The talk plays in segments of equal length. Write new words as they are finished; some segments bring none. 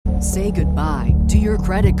Say goodbye to your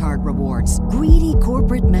credit card rewards. Greedy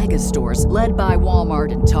corporate mega stores, led by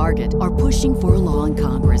Walmart and Target, are pushing for a law in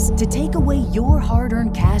Congress to take away your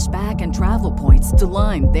hard-earned cash back and travel points to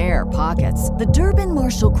line their pockets. The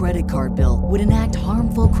Durbin-Marshall credit card bill would enact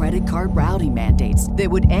harmful credit card routing mandates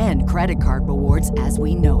that would end credit card rewards as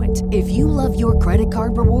we know it. If you love your credit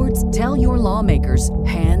card rewards, tell your lawmakers,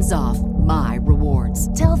 hands off my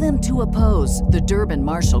rewards. Tell them to oppose the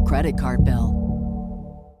Durbin-Marshall credit card bill.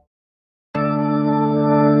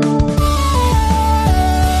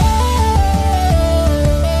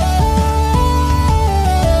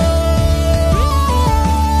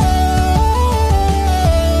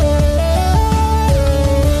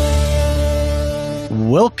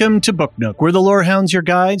 Welcome to Book Nook. We're the Lorehounds, your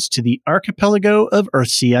guides to the archipelago of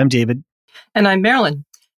Earthsea. I'm David. And I'm Marilyn.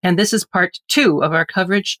 And this is part 2 of our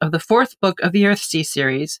coverage of the 4th book of the Earthsea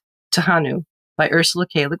series, Tehanu, by Ursula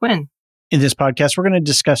K. Le Guin. In this podcast, we're going to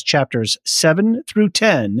discuss chapters 7 through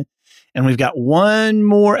 10, and we've got one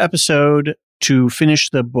more episode to finish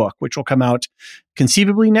the book, which will come out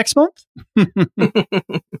conceivably next month.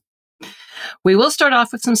 We will start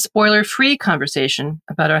off with some spoiler-free conversation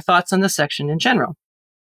about our thoughts on the section in general.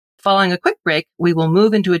 Following a quick break, we will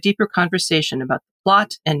move into a deeper conversation about the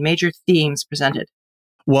plot and major themes presented.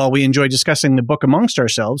 While we enjoy discussing the book amongst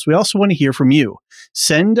ourselves, we also want to hear from you.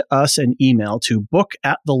 Send us an email to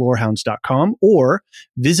book@thelorehounds.com or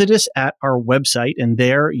visit us at our website, and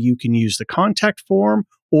there you can use the contact form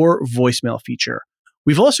or voicemail feature.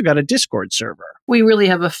 We've also got a Discord server. We really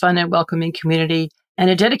have a fun and welcoming community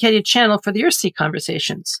and a dedicated channel for the Earthsea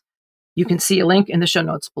conversations. You can see a link in the show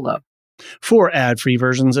notes below. For ad-free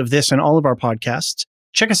versions of this and all of our podcasts,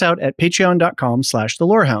 check us out at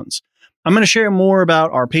patreon.com/thelorehounds. I'm going to share more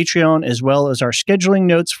about our Patreon as well as our scheduling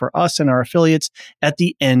notes for us and our affiliates at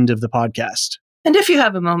the end of the podcast. And if you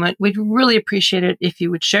have a moment, we'd really appreciate it if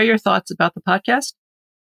you would share your thoughts about the podcast.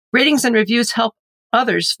 Ratings and reviews help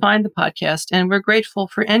others find the podcast, and we're grateful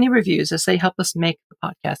for any reviews as they help us make the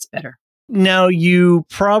podcast better. Now, you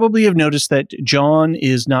probably have noticed that John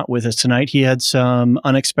is not with us tonight. He had some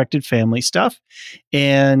unexpected family stuff,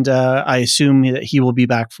 and I assume that he will be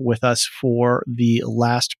back with us for the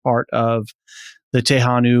last part of the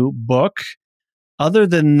Tehanu book. Other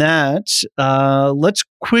than that, let's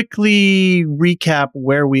quickly recap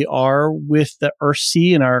where we are with the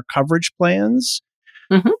Earthsea and our coverage plans.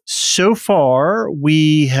 Mm-hmm. So far,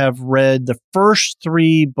 we have read the first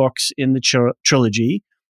 3 books in the trilogy.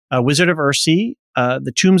 Wizard of Earthsea,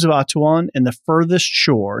 The Tombs of Atuan, and The Furthest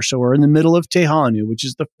Shore. So we're in the middle of Tehanu, which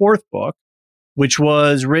is the 4th book, which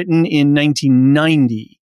was written in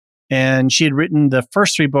 1990. And she had written the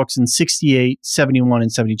first 3 books in 68, 71,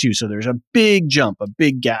 and 72. So there's a big jump, a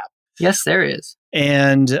big gap. Yes, there is.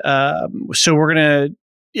 And so we're going to,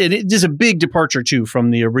 it is a big departure, too,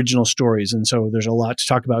 from the original stories. And so there's a lot to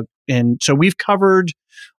talk about. And so we've covered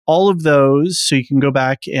all of those, so you can go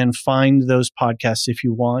back and find those podcasts if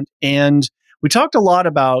you want. And we talked a lot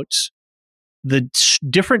about the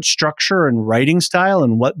different structure and writing style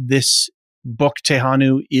and what this book,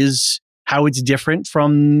 Tehanu, is, how it's different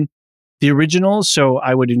from the original. So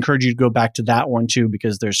I would encourage you to go back to that one too,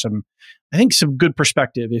 because there's some good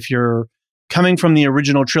perspective. If you're coming from the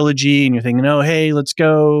original trilogy and you're thinking, oh, hey, let's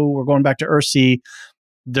go, we're going back to Earthsea,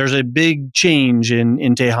 there's a big change in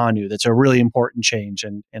Tehanu that's a really important change.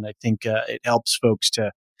 And I think it helps folks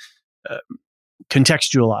to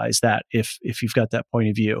contextualize that if you've got that point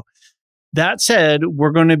of view. That said,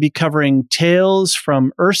 we're going to be covering Tales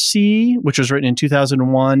from Earthsea, which was written in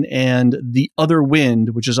 2001, and The Other Wind,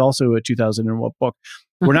 which is also a 2001 book.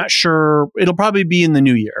 Mm-hmm. We're not sure. It'll probably be in the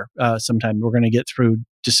new year sometime. We're going to get through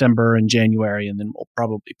December and January, and then we'll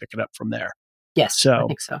probably pick it up from there. Yes, I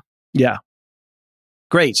think so. Yeah.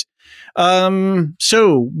 Great.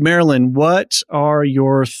 So, Marilyn, what are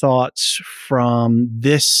your thoughts from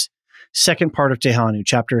this second part of Tehanu,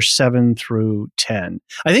 chapters 7 through 10?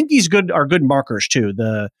 I think these are good markers too.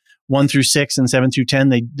 The 1 through 6 and 7 through 10,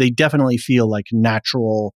 they definitely feel like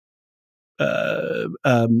natural,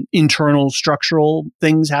 internal structural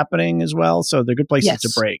things happening as well. So they're good places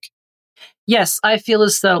to break. Yes, I feel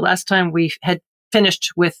as though last time we had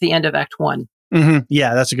finished with the end of Act 1. Mm-hmm.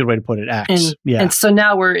 Yeah, that's a good way to put it. Acts. And so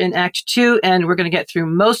now we're in Act 2, and we're going to get through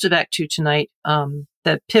most of Act 2 tonight.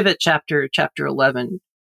 The pivot chapter 11,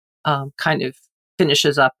 kind of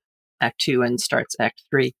finishes up Act 2 and starts Act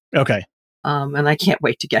 3. Okay. And I can't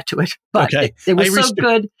wait to get to it. But okay. it was so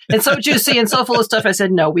good and so juicy and so full of stuff. I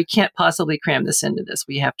said, no, we can't possibly cram this into this.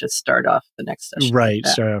 We have to start off the next session. Right.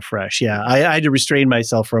 Start off fresh. Yeah. I had to restrain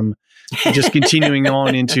myself from just continuing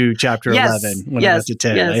on into chapter 11 when I got to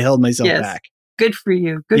 10. I held myself back. Good for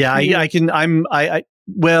you. Good for you. I can.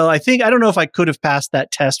 Well, I don't know if I could have passed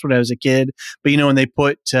that test when I was a kid, but when they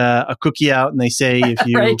put a cookie out and they say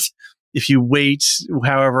Right. if you wait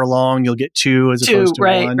however long, you'll get 2 as opposed to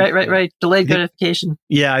right, 1. right. Delayed gratification.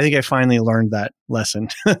 Yeah, I think I finally learned that lesson.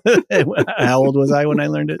 How old was I when I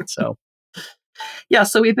learned it? So, yeah,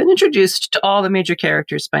 so we've been introduced to all the major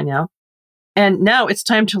characters by now. And now it's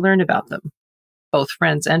time to learn about them, both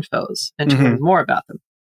friends and foes, and to learn more about them.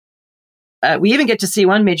 We even get to see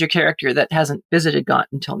one major character that hasn't visited Gaunt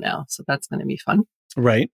until now, so that's going to be fun.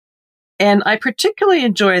 Right. And I particularly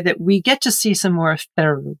enjoy that we get to see some more of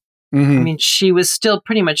Tehanu. I mean, she was still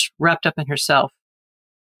pretty much wrapped up in herself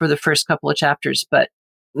for the first couple of chapters, but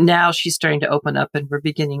now she's starting to open up and we're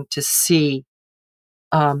beginning to see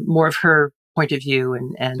more of her point of view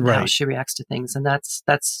and how she reacts to things. And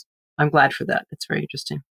that's I'm glad for that. It's very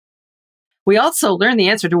interesting. We also learn the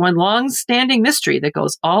answer to one long-standing mystery that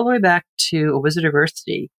goes all the way back to A Wizard of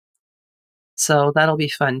Earthsea. So that'll be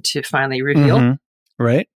fun to finally reveal.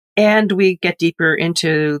 Right. And we get deeper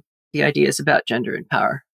into the ideas about gender and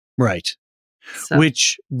power. Right. So.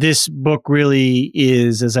 Which this book really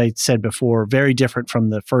is, as I said before, very different from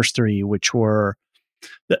the first 3, which were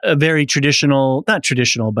a very traditional, not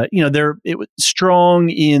traditional, but it was strong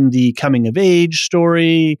in the coming of age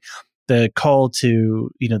story, the call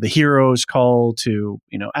to, the hero's call to,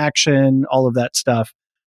 action, all of that stuff.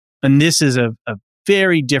 And this is a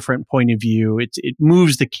very different point of view. It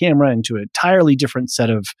moves the camera into an entirely different set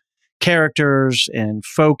of characters and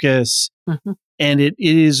focus. And it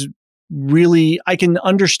is really, I can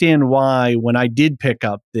understand why when I did pick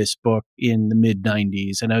up this book in the mid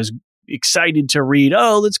 90s and I was excited to read,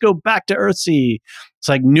 let's go back to Earthsea. It's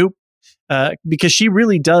like, nope. Because she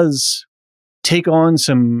really does take on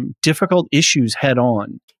some difficult issues head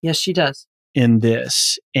on. Yes, she does. In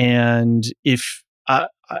this. And if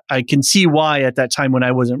I can see why at that time when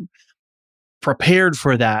I wasn't prepared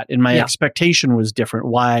for that and my expectation was different,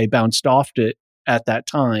 why I bounced off it at that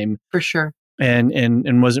time. For sure.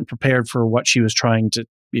 And wasn't prepared for what she was trying to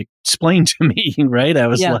explain to me, right? I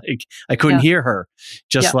was like, I couldn't hear her.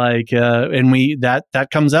 Just like, and that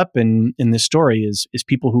comes up in this story is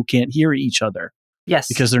people who can't hear each other. Yes.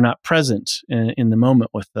 Because they're not present in the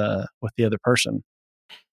moment with the other person.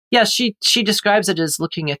 Yeah, she describes it as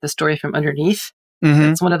looking at the story from underneath.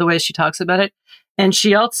 That's one of the ways she talks about it. And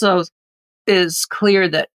she also is clear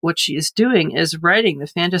that what she is doing is writing the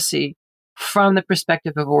fantasy from the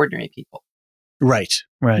perspective of ordinary people. Right.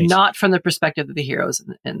 Not from the perspective of the heroes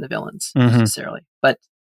and the villains necessarily. But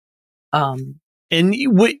and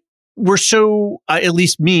we're so, at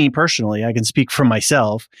least me personally, I can speak for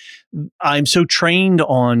myself. I'm so trained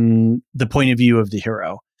on the point of view of the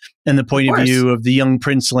hero and the point of view of the young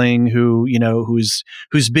princeling who,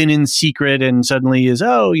 who's been in secret and suddenly is,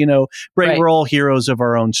 we're all heroes of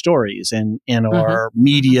our own stories and our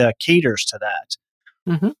media caters to that.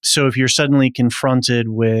 So if you're suddenly confronted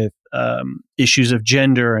with issues of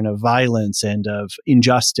gender and of violence and of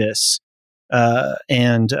injustice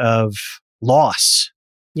and of loss,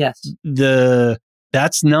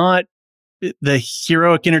 that's not the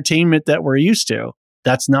heroic entertainment that we're used to.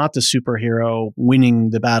 That's not the superhero winning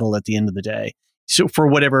the battle at the end of the day. So for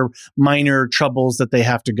whatever minor troubles that they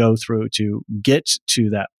have to go through to get to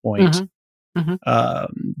that point,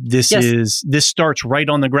 this starts right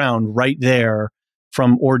on the ground, right there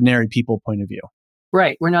from ordinary people point of view.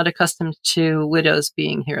 Right. We're not accustomed to widows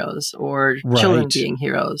being heroes or children being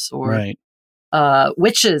heroes or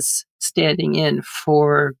witches standing in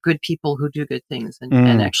for good people who do good things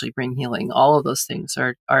and actually bring healing. All of those things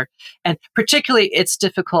are, and particularly it's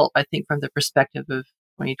difficult, I think, from the perspective of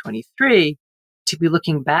 2023 to be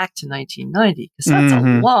looking back to 1990, because that's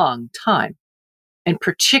a long time. And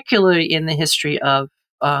particularly in the history of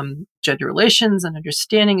gender relations and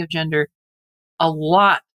understanding of gender, a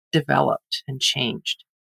lot developed and changed.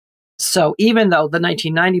 So even though the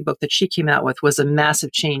 1990 book that she came out with was a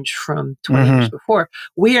massive change from 20 years before,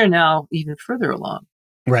 we are now even further along.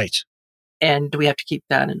 Right. And we have to keep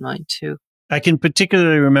that in mind too. I can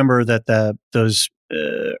particularly remember that those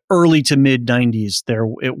early to mid 90s,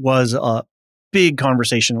 it was a big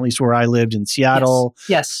conversation, at least where I lived in Seattle.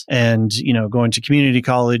 Yes. And, going to community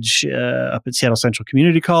college up at Seattle Central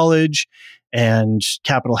Community College and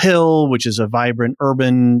Capitol Hill, which is a vibrant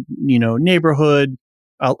urban, neighborhood.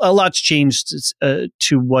 A lot's changed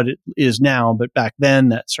to what it is now, but back then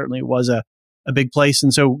that certainly was a big place.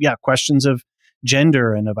 And so, questions of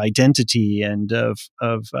gender and of identity and of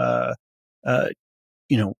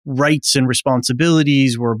rights and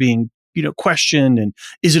responsibilities were being, questioned. And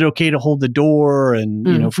is it okay to hold the door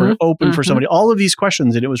and, for open for somebody? All of these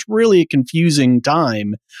questions. And it was really a confusing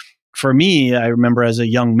time. for me, I remember as a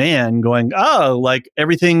young man going, oh, like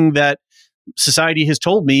everything that society has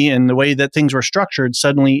told me and the way that things were structured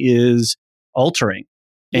suddenly is altering.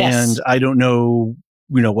 Yes. And I don't know,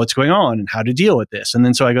 what's going on and how to deal with this. And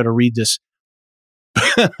then so I go to read this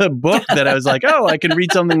book that I was like, oh, I can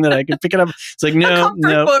read something that I can pick it up. It's like, no.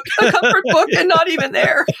 A comfort book, and not even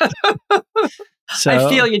there. So, I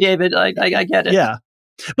feel you, David. I get it. Yeah.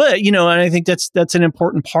 But, and I think that's an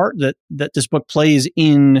important part that this book plays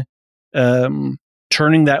in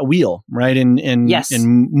turning that wheel, right? And Yes.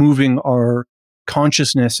 and moving our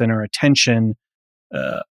consciousness and our attention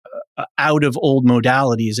out of old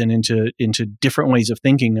modalities and into different ways of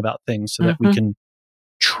thinking about things so that we can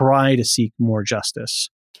try to seek more justice.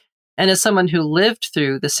 And as someone who lived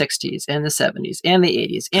through the 60s and the 70s and the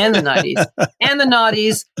 80s and the 90s and the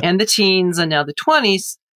noughties and the teens and now the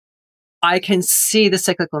 20s, I can see the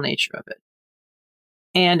cyclical nature of it.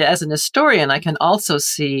 And as an historian, I can also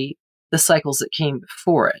see the cycles that came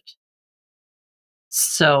before it.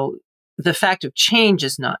 So the fact of change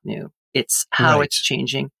is not new. It's how it's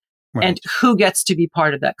changing and who gets to be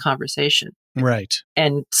part of that conversation. Right.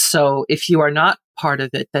 And so if you are not part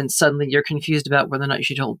of it, then suddenly you're confused about whether or not you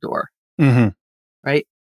should hold door. Right.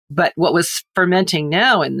 But what was fermenting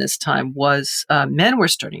now in this time was men were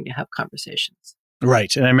starting to have conversations.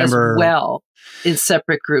 Right. And I remember as well in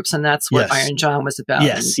separate groups. And that's what Iron John was about.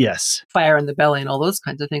 Yes. Fire in the Belly and all those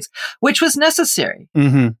kinds of things, which was necessary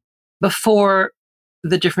before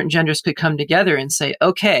the different genders could come together and say,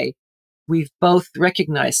 okay, we've both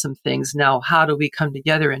recognized some things. Now, how do we come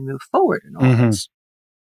together and move forward in all this?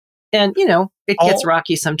 And, it gets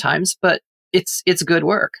rocky sometimes, but it's good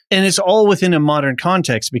work. And it's all within a modern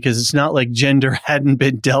context because it's not like gender hadn't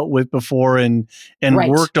been dealt with before and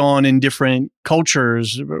worked on in different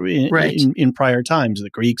cultures in prior times. The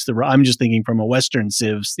Greeks, I'm just thinking from a Western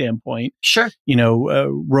civ standpoint. Sure.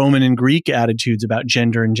 Roman and Greek attitudes about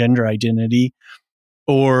gender and gender identity.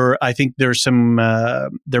 Or I think there's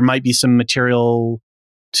there might be some material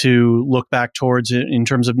to look back towards it in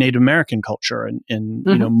terms of Native American culture and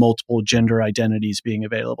multiple gender identities being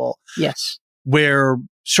available. Yes. Where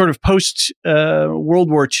sort of post World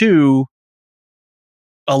War II,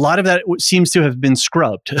 a lot of that seems to have been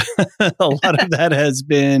scrubbed. A lot of that has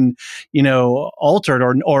been,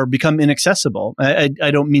 altered or become inaccessible. I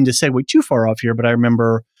don't mean to segue too far off here, but I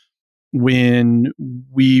remember when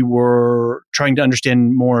we were trying to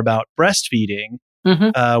understand more about breastfeeding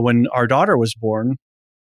when our daughter was born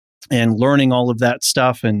and learning all of that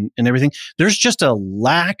stuff and everything, there's just a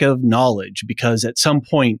lack of knowledge because at some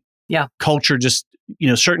point, culture just,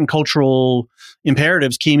 certain cultural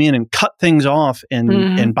imperatives came in and cut things off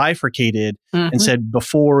and bifurcated and said,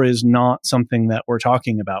 before is not something that we're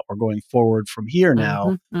talking about. We're going forward from here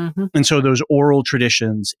now. And so those oral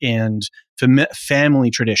traditions and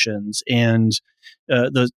family traditions and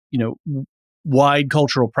the, wide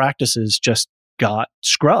cultural practices just got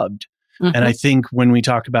scrubbed. And I think when we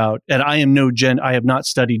talk about, and I have not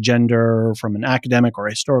studied gender from an academic or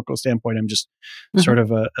historical standpoint. I'm just sort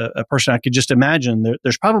of a person. I could just imagine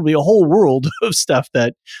there's probably a whole world of stuff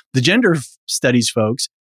that the gender studies folks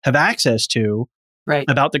have access to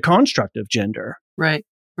about the construct of gender. Right.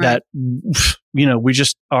 That, we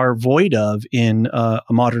just are void of in a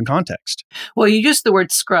modern context. Well, you used the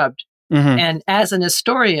word scrubbed. And as an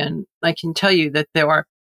historian, I can tell you that there are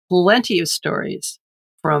plenty of stories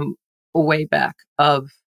from way back of,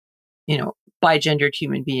 bigendered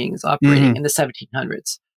human beings operating in the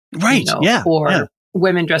 1700s. Right. Or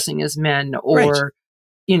women dressing as men or,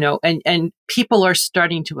 and people are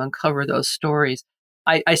starting to uncover those stories.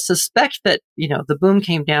 I suspect that, the boom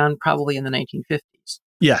came down probably in the 1950s.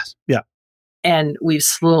 Yes. Yeah. And we've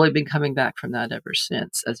slowly been coming back from that ever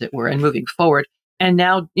since, as it were, and moving forward. And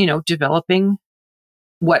now, developing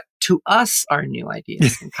what to us are new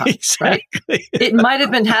ideas and concepts, right? It might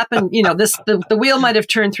have been happened, the wheel might have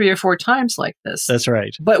turned 3 or 4 times like this. That's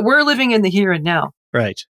right. But we're living in the here and now.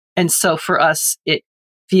 Right. And so for us, it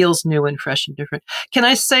feels new and fresh and different. Can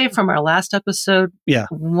I say from our last episode,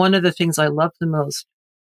 one of the things I loved the most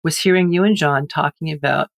was hearing you and John talking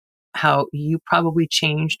about how you probably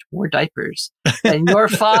changed more diapers than your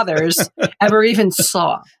fathers ever even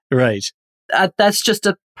saw. Right. That's just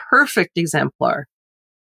a perfect exemplar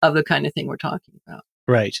of the kind of thing we're talking about.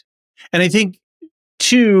 Right. And I think,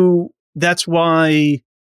 too, that's why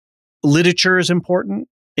literature is important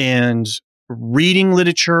and reading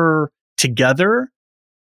literature together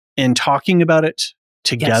and talking about it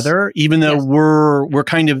together, even though we're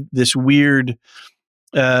kind of this weird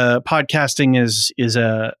podcasting is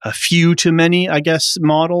a few to many, I guess,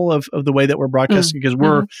 model of the way that we're broadcasting because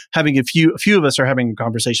we're having a few of us are having a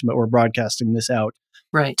conversation, but we're broadcasting this out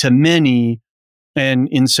Right. to many, and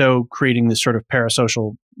in so creating this sort of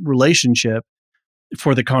parasocial relationship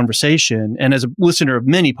for the conversation. And as a listener of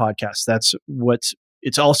many podcasts,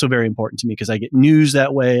 it's also very important to me because I get news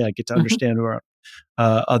that way. I get to understand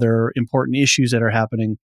other important issues that are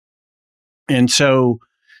happening. And so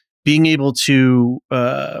being able to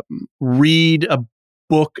read a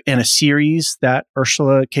book and a series that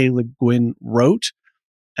Ursula K. Le Guin wrote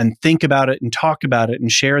and think about it and talk about it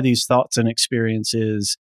and share these thoughts and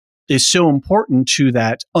experiences is so important to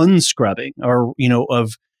that unscrubbing or,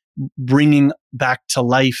 of bringing back to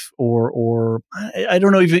life or I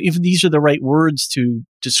don't know if these are the right words to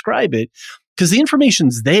describe it, because the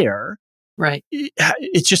information's there. Right.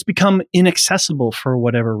 It's just become inaccessible for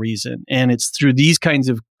whatever reason. And it's through these kinds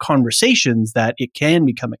of conversations that it can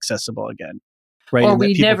become accessible again. Right. Or and that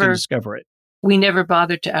people can discover it. We never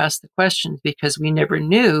bothered to ask the questions because we never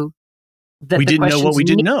knew that we didn't know what we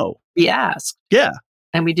didn't know. Be asked. Yeah.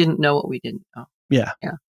 And we didn't know what we didn't know. Yeah.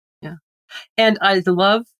 Yeah. Yeah. And I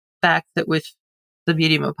love the fact that with the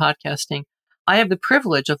medium of podcasting, I have the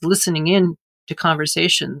privilege of listening in to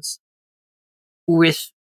conversations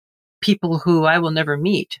with people who I will never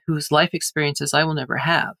meet, whose life experiences I will never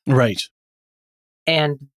have. Right.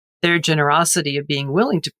 And their generosity of being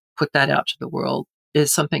willing to put that out to the world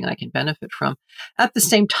is something I can benefit from. At the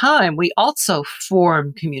same time, we also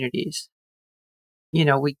form communities.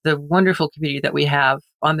 The wonderful community that we have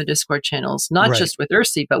on the Discord channels, not just with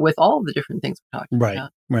Ursi, but with all the different things we're talking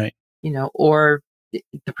about. Right. Or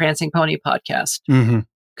the Prancing Pony podcast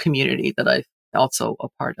community that I'm also a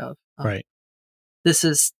part of. Right.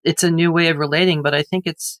 It's a new way of relating, but I think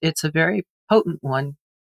it's a very potent one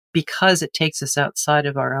because it takes us outside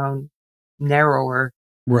of our own narrower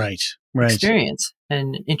experience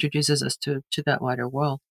and introduces us to that wider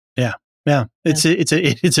world. Yeah. Yeah. It's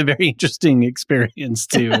a very interesting experience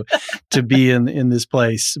to be in this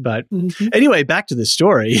place. But anyway, back to the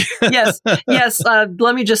story. Yes.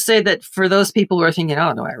 Let me just say that for those people who are thinking,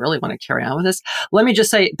 oh, no, I really want to carry on with this. Let me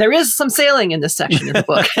just say there is some sailing in this section of the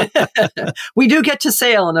book. We do get to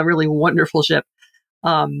sail on a really wonderful ship.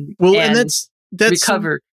 And that's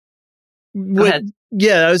recover. Go ahead.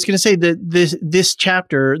 Yeah, I was going to say that these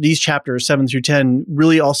chapters 7 through 10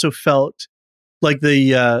 really also felt like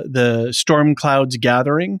the storm clouds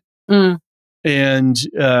gathering. And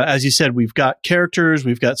as you said, we've got characters,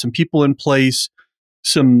 we've got some people in place,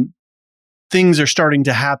 some things are starting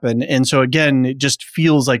to happen. And so again, it just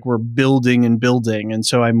feels like we're building and building. And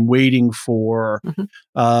so I'm waiting for,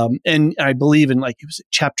 and I believe in it was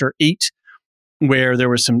chapter 8, where there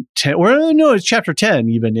was some, it's chapter 10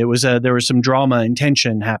 even. It was, there was some drama and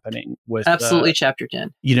tension happening with. Absolutely, chapter 10.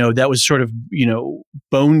 That was sort of,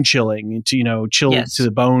 bone chilling, chilled to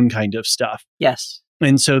the bone kind of stuff. Yes.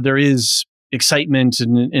 And so there is excitement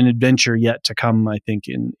and adventure yet to come, I think,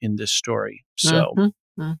 in this story. So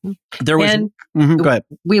there was, go ahead.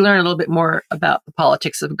 We learn a little bit more about the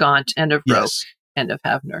politics of Gaunt and of Roke and of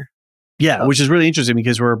Havner. Yeah, which is really interesting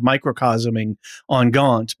because we're microcosming on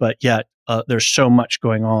Gaunt, but yet there's so much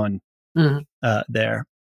going on there.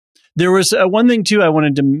 There was one thing, too, I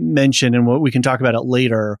wanted to mention, and we can talk about it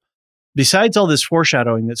later. Besides all this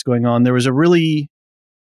foreshadowing that's going on, there was a really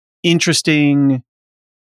interesting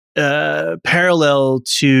parallel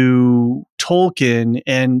to Tolkien,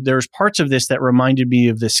 and there's parts of this that reminded me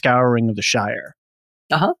of the Scouring of the Shire.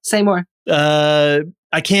 Say more.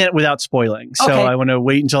 I can't without spoiling, so I want to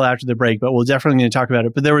wait until after the break, but we'll definitely going to talk about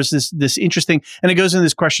it. But there was this interesting, and it goes into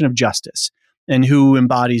this question of justice and who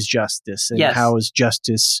embodies justice and how is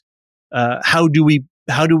justice, how do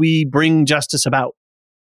we bring justice about?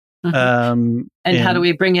 And how do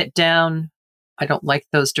we bring it down? I don't like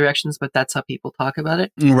those directions, but that's how people talk about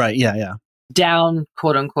it. Right. Yeah. Down,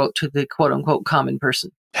 quote unquote, to the quote unquote common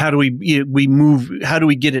person. How do we move? How do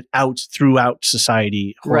we get it out throughout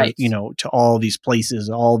society? Or, to all these places,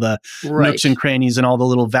 all the nooks and crannies, and all the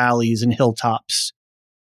little valleys and hilltops,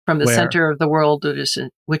 from the center of the world,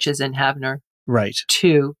 which is in Havner, right,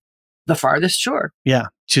 to the farthest shore. Yeah,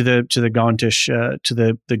 to the Gauntish, to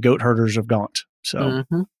the goat herders of Gaunt. So,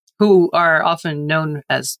 who are often known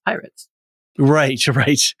as pirates. Right.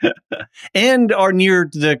 And are near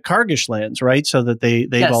the Kargish lands, right? So that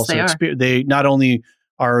they've also they not only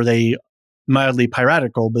are they mildly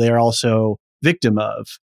piratical, but they are also victim of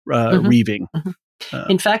reaving.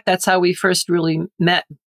 In fact, that's how we first really met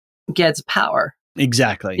Ged's power.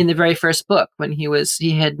 Exactly. In the very first book, when he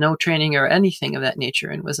had no training or anything of that nature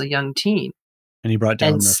and was a young teen. And he brought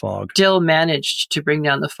down the fog. Still managed to bring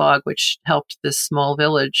down the fog, which helped this small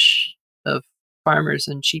village of farmers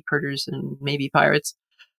and sheep herders and maybe pirates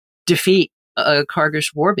defeat a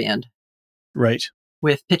Kargish warband. Right.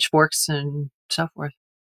 With pitchforks and so forth.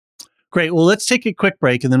 Great. Well, let's take a quick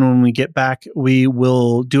break. And then when we get back, we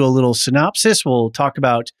will do a little synopsis. We'll talk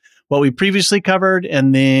about what we previously covered.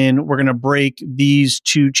 And then we're going to break these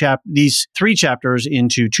three chapters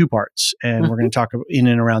into two parts. And we're going to talk in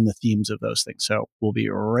and around the themes of those things. So we'll be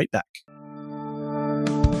right back.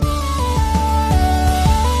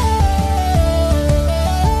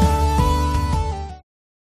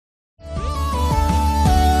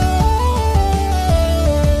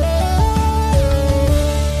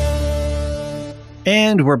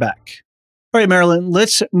 And we're back. All right, Marilyn,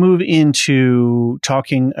 let's move into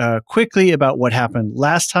talking quickly about what happened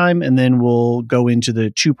last time, and then we'll go into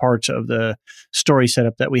the two parts of the story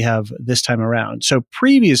setup that we have this time around. So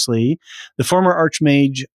previously, the former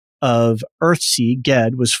Archmage of Earthsea,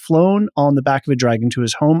 Ged, was flown on the back of a dragon to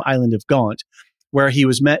his home island of Gaunt, where he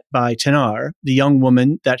was met by Tenar, the young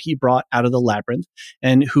woman that he brought out of the labyrinth,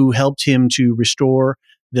 and who helped him to restore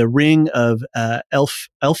the ring of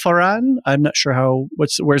Elfaran. I'm not sure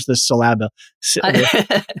where's the syllable?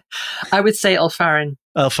 I would say Elfaran.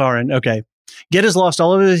 Elfaran, okay. Ged has lost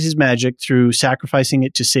all of his magic through sacrificing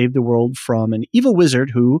it to save the world from an evil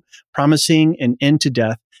wizard who, promising an end to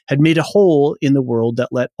death, had made a hole in the world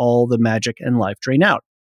that let all the magic and life drain out.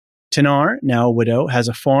 Tenar, now a widow, has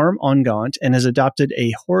a farm on Gaunt and has adopted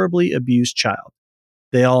a horribly abused child.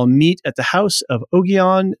 They all meet at the house of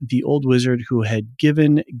Ogion, the old wizard who had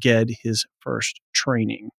given Ged his first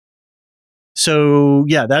training. So,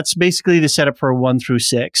 yeah, that's basically the setup for 1 through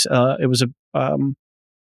 6. It was a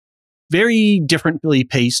very differently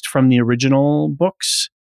paced from the original books.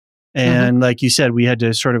 And like you said, we had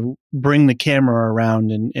to sort of bring the camera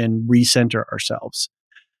around and recenter ourselves.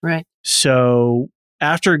 Right. So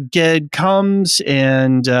after Ged comes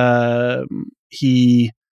and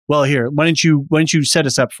Well, here, why don't you set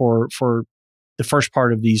us up for the first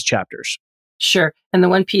part of these chapters? Sure. And the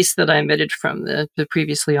one piece that I omitted from the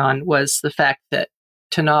previously on was the fact that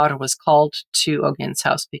Tenar was called to Ogyen's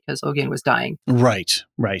house because Ogyen was dying. Right.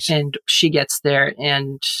 And she gets there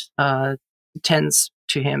and tends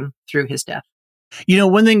to him through his death. You know,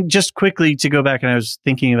 one thing, just quickly to go back, and I was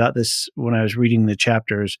thinking about this when I was reading the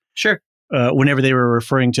chapters. Sure. Whenever they were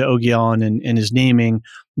referring to Ogyen and his naming,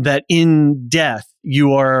 that in death,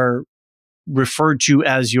 you are referred to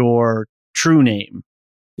as your true name.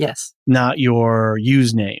 Yes. Not your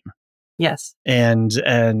use name. Yes. And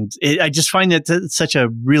I just find that such a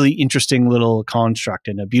really interesting little construct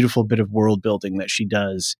and a beautiful bit of world building that she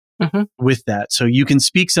does with that. So you can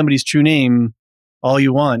speak somebody's true name all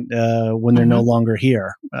you want when they're no longer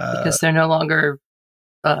here. Because they're no longer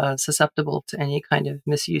susceptible to any kind of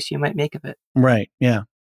misuse you might make of it. Right. Yeah.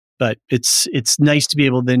 But it's nice to be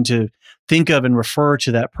able then to think of and refer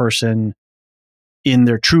to that person in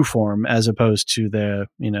their true form as opposed to the,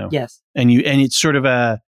 Yes. And it's sort of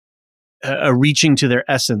a reaching to their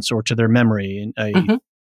essence or to their memory. And I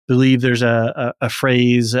believe there's a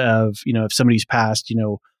phrase of, if somebody's passed,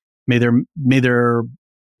 may their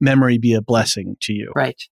memory be a blessing to you.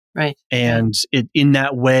 Right. And in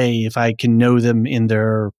that way, if I can know them in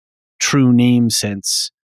their true name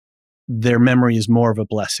sense, their memory is more of a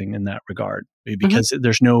blessing in that regard because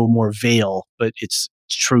there's no more veil, but it's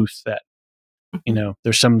truth that,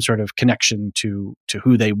 there's some sort of connection to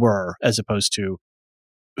who they were as opposed to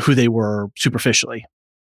who they were superficially.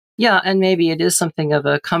 Yeah. And maybe it is something of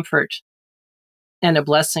a comfort and a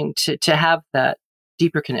blessing to have that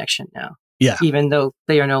deeper connection now. Yeah. Even though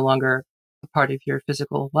they are no longer a part of your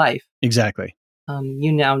physical life. Exactly.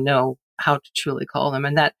 You now know how to truly call them.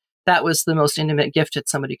 And that was the most intimate gift that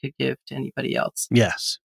somebody could give to anybody else.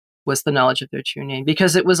 Yes. Was the knowledge of their true name.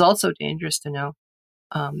 Because it was also dangerous to know.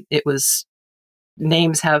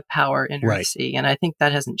 Names have power in Earthsea. And I think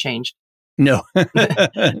that hasn't changed. No.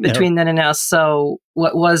 Between then and now. So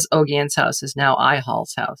what was Ogyen's house is now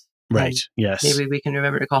Ihall's house. Right. And yes. maybe we can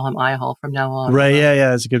remember to call him Ihall from now on. Right.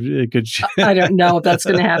 Yeah. It's a good. I don't know if that's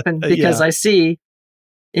going to happen because I see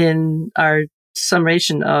in our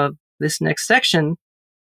summation of this next section,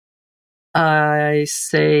 I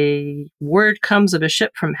say word comes of a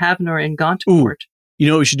ship from Havnor in Gauntport. You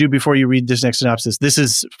know what we should do before you read this next synopsis? This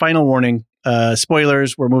is final warning.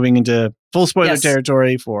 Spoilers. We're moving into full spoiler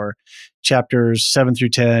territory for chapters 7 through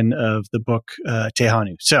 10 of the book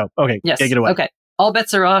Tehanu. So, okay, take it away. Okay. All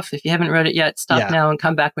bets are off. If you haven't read it yet, stop now and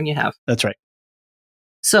come back when you have. That's right.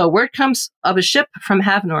 So, word comes of a ship from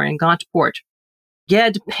Havnor in Gauntport.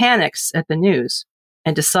 Ged panics at the news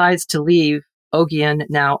and decides to leave Ogyen,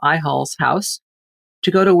 now Ihall's house,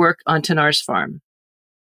 to go to work on Tenar's farm.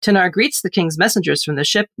 Tenar greets the king's messengers from the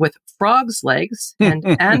ship with frog's legs and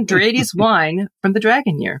Andrades wine from the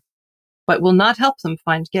dragon year, but will not help them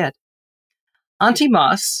find Ged. Auntie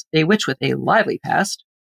Moss, a witch with a lively past,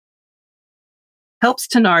 helps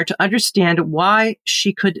Tanar to understand why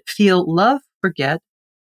she could feel love for Ged,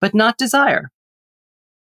 but not desire.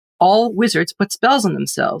 All wizards put spells on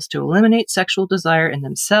themselves to eliminate sexual desire in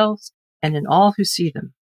themselves and in all who see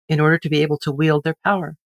them, in order to be able to wield their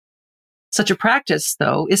power. Such a practice,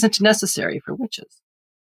 though, isn't necessary for witches.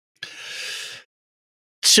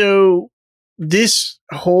 So this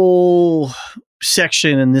whole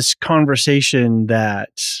section and this conversation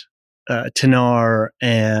that Tanar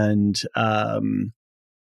and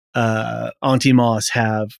Auntie Moss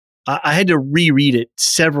have, I had to reread it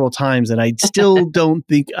several times, and I still don't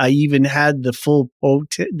think I even had the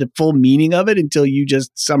full meaning of it until you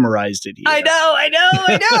just summarized it here. I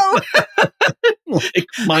know. Like,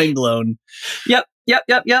 mind blown. Yep.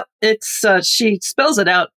 It's she spells it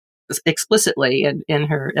out explicitly in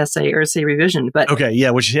her essay revision, but okay,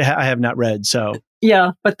 yeah, which I have not read. So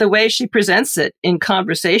yeah, but the way she presents it in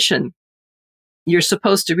conversation, you're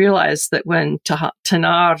supposed to realize that when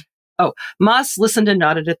Tanar, Moss listened and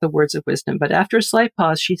nodded at the words of wisdom, but after a slight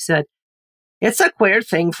pause, she said, "It's a queer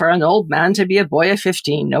thing for an old man to be a boy of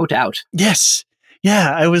 15, no doubt." Yes.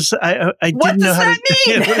 Yeah, I didn't know how to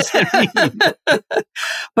mean? What does that mean?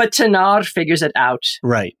 But Tanar figures it out.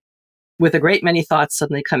 Right. With a great many thoughts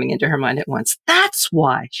suddenly coming into her mind at once. "That's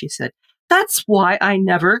why," she said. "That's why I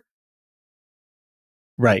never..."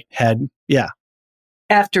 Right. Yeah.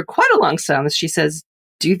 After quite a long silence, she says,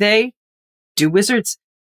 Do wizards,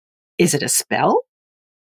 is it a spell?"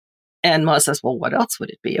 And Moss says, "Well, what else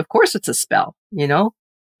would it be? Of course it's a spell,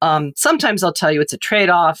 Sometimes I'll tell you it's a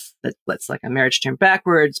trade-off, that's like a marriage turned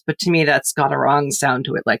backwards, but to me that's got a wrong sound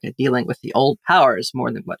to it, like a dealing with the old powers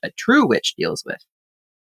more than what a true witch deals with.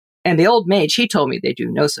 And the old mage, he told me they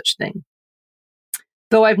do no such thing.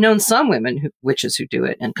 Though I've known some witches who do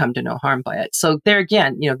it and come to no harm by it." So there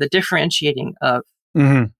again, the differentiating of,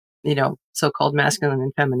 so-called masculine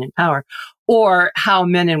and feminine power, or how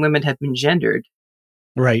men and women have been gendered.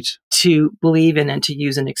 Right. To believe in and to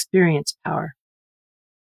use and experience power.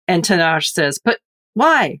 And Tanar says, "But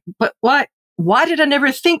why? But why? Why did I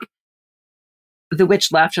never think?" The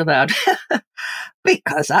witch laughed aloud.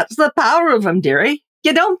 "Because that's the power of them, dearie.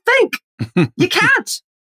 You don't think. You can't.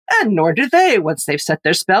 And nor do they once they've set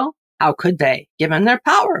their spell. How could they, given their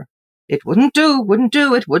power? It wouldn't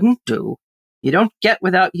do. You don't get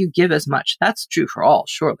without you give as much. That's true for all,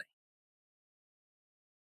 surely."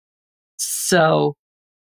 So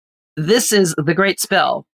this is the great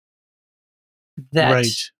spell that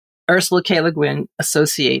right. Ursula K. Le Guin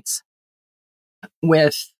associates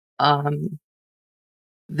with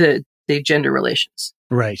the gender relations.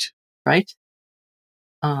 Right. Right.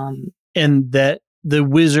 And that the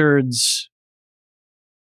wizards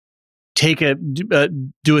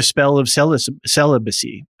do a spell of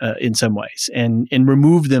celibacy in some ways, and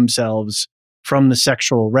remove themselves from the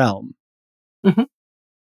sexual realm. Mm-hmm.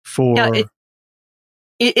 For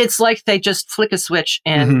it's like they just flick a switch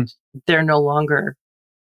and they're no longer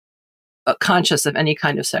conscious of any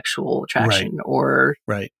kind of sexual attraction or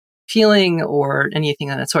feeling or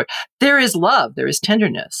anything of that sort. There is love, there is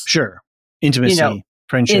tenderness, sure, intimacy.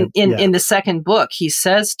 Friendship. In the second book, he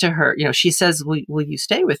says to her, she says, will you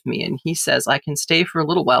stay with me? And he says, "I can stay for a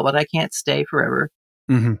little while, but I can't stay forever.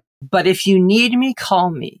 Mm-hmm. But if you need me, call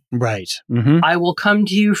me. Right. Mm-hmm. I will come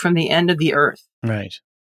to you from the end of the earth." Right.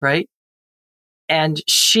 Right. And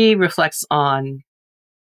she reflects on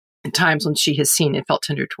times when she has seen and felt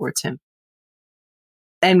tender towards him.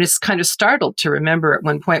 And is kind of startled to remember at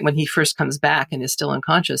one point when he first comes back and is still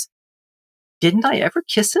unconscious. Didn't I ever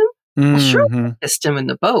kiss him? Well, sure, I kissed him in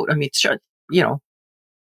the boat. I mean, sure,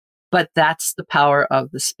 but that's the power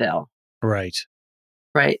of the spell. Right.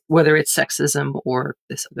 Right. Whether it's sexism or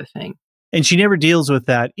this other thing. And she never deals with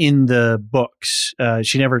that in the books.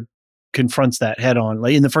 She never confronts that head on.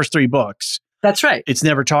 Like in the first 3 books. That's right. It's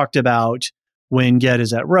never talked about when Ged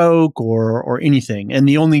is at Roke or anything. And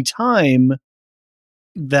the only time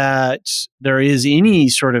that there is any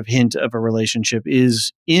sort of hint of a relationship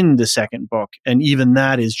is in the second book. And even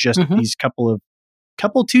that is just these couple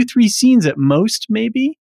 2-3 scenes at most,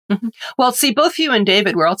 maybe. Mm-hmm. Well, see, both you and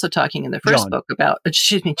David were also talking in the first book about,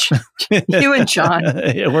 you and John.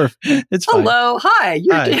 It's fine. Hello. Hi,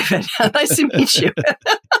 you're David. Nice to meet you.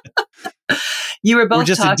 You were both We're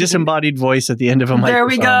just talking. a disembodied voice at the end of a microphone. There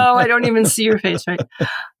we go. I don't even see your face, right?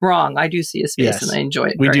 Wrong. I do see his face, yes, and I enjoy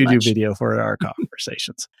it. We very do much. Video for our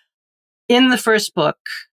conversations. In the first book,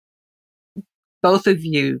 both of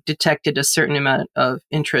you detected a certain amount of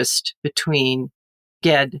interest between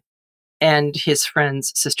Ged and his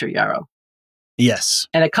friend's sister Yarrow. Yes.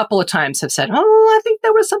 And a couple of times have said, "Oh, I think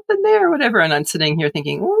there was something there," or whatever. And I'm sitting here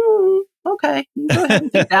thinking, okay, you go ahead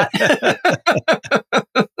and think that.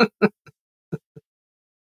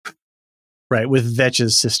 Right, with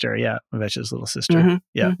Vetch's sister. Yeah, Vetch's little sister. Mm-hmm,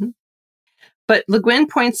 yeah. mm-hmm. But Le Guin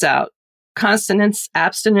points out consonance,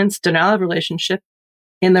 abstinence, denial of relationship.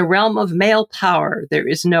 In the realm of male power, there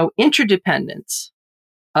is no interdependence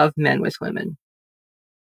of men with women.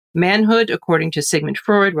 Manhood, according to Sigmund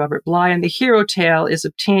Freud, Robert Bly, and the hero tale, is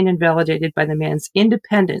obtained and validated by the man's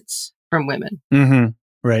independence from women. Mm-hmm.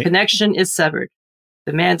 Right. Connection is severed.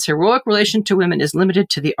 The man's heroic relation to women is limited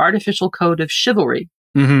to the artificial code of chivalry,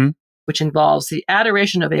 Mm-hmm. which involves the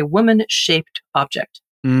adoration of a woman-shaped object.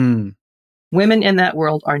 Mm. Women in that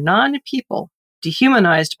world are non-people,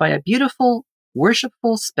 dehumanized by a beautiful,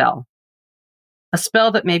 worshipful spell. A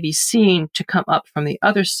spell that may be seen to come up from the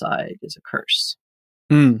other side is a curse.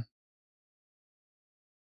 Mm.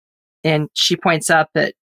 And she points out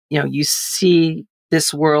that, you see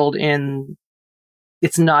this world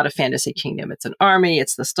it's not a fantasy kingdom. It's an army.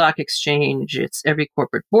 It's the stock exchange. It's every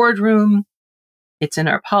corporate boardroom. It's in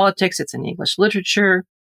our politics. It's in English literature.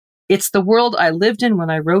 It's the world I lived in when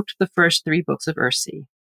I wrote the first 3 books of Earthsea.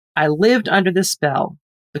 I lived under the spell,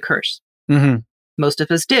 the curse. Mm-hmm. Most of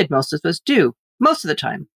us did. Most of us do. Most of the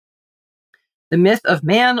time. The myth of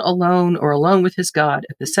man alone or alone with his God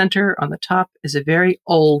at the center on the top is a very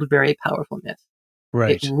old, very powerful myth.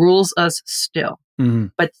 Right. It rules us still. Mm-hmm.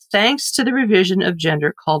 But thanks to the revision of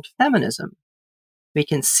gender called feminism, we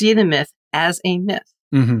can see the myth as a myth,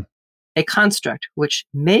 Mm-hmm. a construct which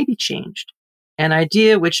may be changed, an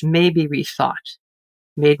idea which may be rethought,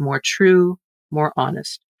 made more true, more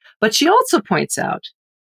honest. But she also points out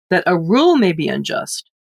that a rule may be unjust,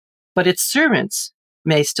 but its servants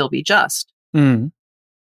may still be just. Mm-hmm.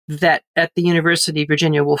 That at the University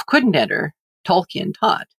Virginia Woolf couldn't enter, Tolkien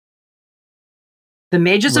taught. The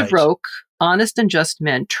mages of Roke, honest and just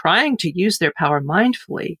men trying to use their power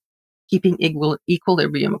mindfully, keeping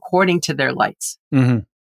equilibrium according to their lights. Mm-hmm.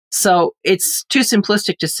 So it's too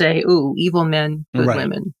simplistic to say, ooh, evil men, good Right.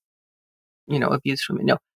 women, abuse women.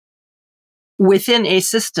 No. Within a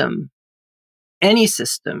system, any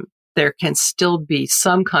system, there can still be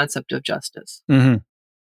some concept of justice. Mm-hmm.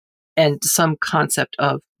 And some concept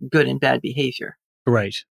of good and bad behavior.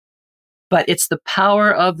 Right. But it's the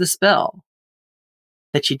power of the spell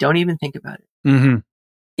that you don't even think about it. Mm-hmm.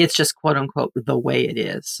 It's just, quote unquote, the way it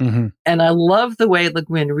is. Mm-hmm. And I love the way Le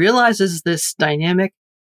Guin realizes this dynamic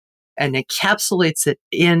and encapsulates it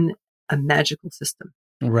in a magical system.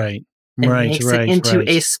 Right. And Right. makes Right. it into right.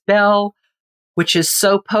 a spell which is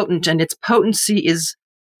so potent, and its potency is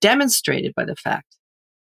demonstrated by the fact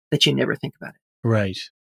that you never think about it. Right.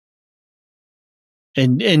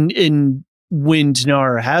 And when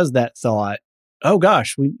Tanara has that thought, oh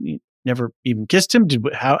gosh, we never even kissed him.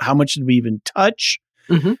 How much did we even touch?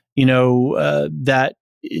 Mm-hmm.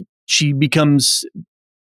 She becomes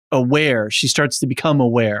aware. She starts to become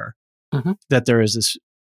aware Mm-hmm. that there is this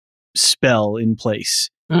spell in place.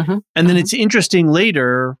 Mm-hmm. And then it's interesting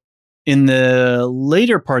later, in the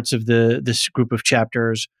later parts of this group of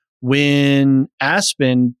chapters, when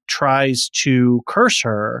Aspen tries to curse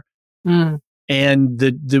her, and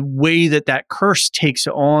the way that curse takes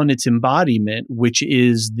on its embodiment, which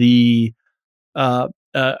is a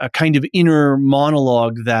kind of inner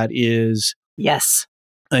monologue that is Yes,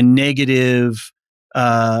 a negative,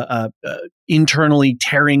 internally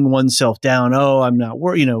tearing oneself down. Oh, I'm not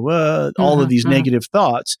worried. All of these negative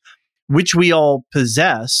thoughts, which we all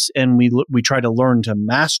possess, and we try to learn to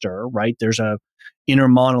master. Right? There's a inner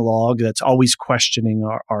monologue that's always questioning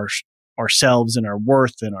ourselves and our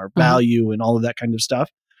worth and our value and all of that kind of stuff.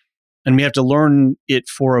 And we have to learn it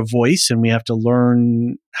for a voice, and we have to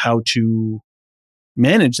learn how to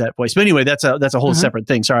manage that voice. But anyway, that's a whole separate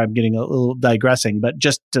thing. Sorry, I'm getting a little digressing, but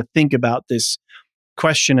just to think about this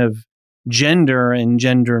question of gender and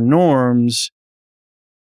gender norms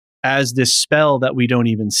as this spell that we don't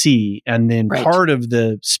even see. And then part of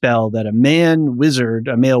the spell that a male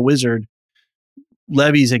wizard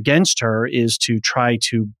levies against her is to try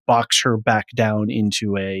to box her back down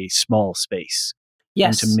into a small space.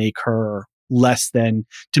 Yes. And to make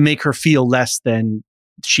her feel less than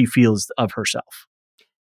she feels of herself.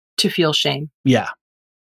 To feel shame. Yeah.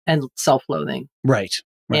 And self-loathing. Right.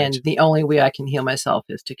 And the only way I can heal myself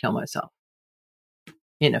is to kill myself.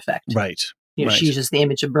 In effect. Right. She uses the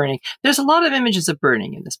image of burning. There's a lot of images of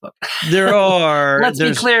burning in this book. There are. Let's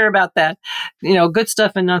be clear about that. Good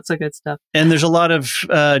stuff and not so good stuff. And there's a lot of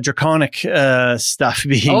draconic stuff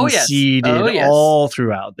being seeded all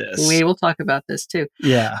throughout this. We will talk about this too.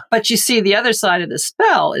 Yeah. But you see, the other side of the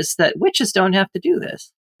spell is that witches don't have to do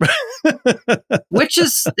this.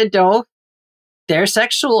 Witches, they're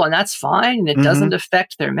sexual, and that's fine. And it doesn't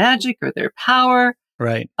affect their magic or their power.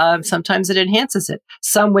 Right. Sometimes it enhances it.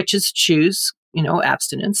 Some witches choose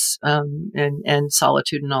abstinence, and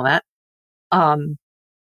solitude and all that.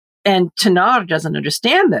 And Tanar doesn't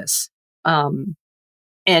understand this. And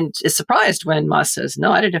is surprised when Mas says,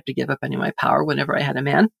 no, I didn't have to give up any of my power whenever I had a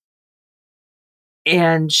man.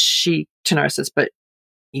 And Tanar says, but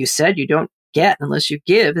you said you don't get unless you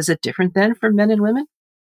give. Is it different then for men and women?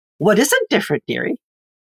 What isn't different, dearie?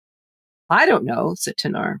 I don't know, said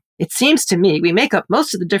Tanar. It seems to me we make up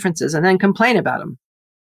most of the differences and then complain about them.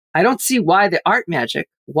 I don't see why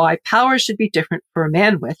power should be different for a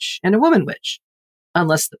man witch and a woman witch,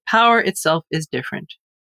 unless the power itself is different,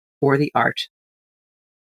 or the art.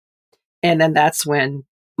 And then that's when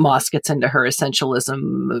Moss gets into her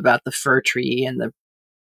essentialism about the fir tree and the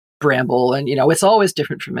bramble. And, it's always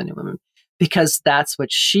different for men and women because that's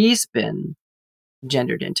what she's been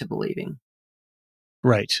gendered into believing.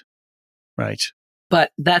 Right.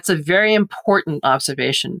 But that's a very important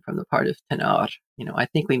observation from the part of Tanar. I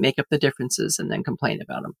think we make up the differences and then complain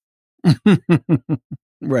about them.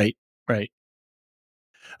 Right.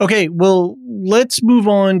 Okay, well, let's move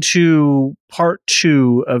on to part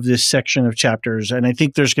 2 of this section of chapters. And I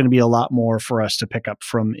think there's going to be a lot more for us to pick up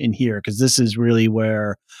from in here, because this is really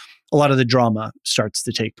where a lot of the drama starts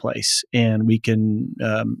to take place. And we can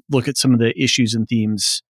look at some of the issues and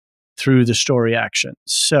themes through the story action.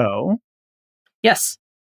 So. Yes.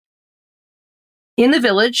 In the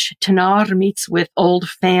village, Tanar meets with old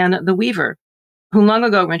Fan the Weaver, who long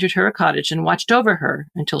ago rented her a cottage and watched over her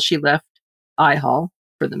until she left Ihall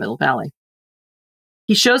for the Middle Valley.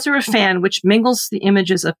 He shows her a fan which mingles the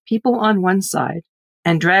images of people on one side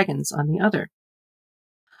and dragons on the other.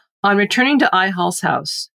 On returning to Ihall's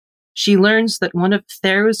house, she learns that one of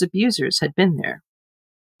Theru's abusers had been there,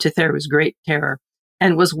 to Theru's great terror,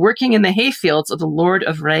 and was working in the hayfields of the Lord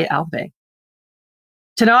of Re Alve.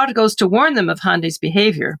 Tanar goes to warn them of Hande's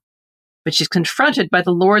behavior, but she's confronted by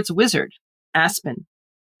the Lord's wizard, Aspen,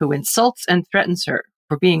 who insults and threatens her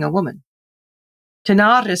for being a woman.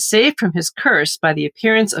 Tanar is saved from his curse by the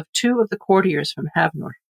appearance of 2 of the courtiers from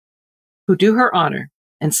Havnor, who do her honor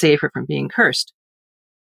and save her from being cursed,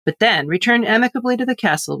 but then return amicably to the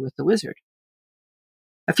castle with the wizard.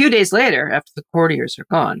 A few days later, after the courtiers are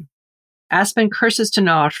gone, Aspen curses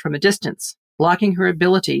Tanar from a distance, blocking her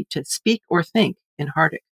ability to speak or think in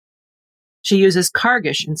Hardic. She uses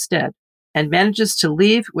Kargish instead, and manages to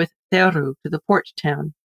leave with Theru to the port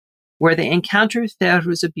town, where they encounter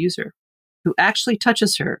Theru's abuser, who actually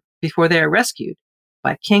touches her before they are rescued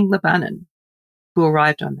by King Lebanon, who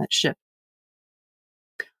arrived on that ship.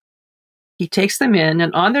 He takes them in,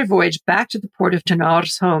 and on their voyage back to the port of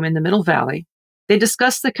Tanar's home in the Middle Valley, they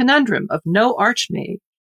discuss the conundrum of no archmaid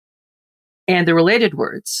and the related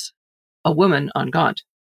words, a woman on Gaunt.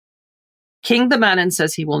 King Lebanon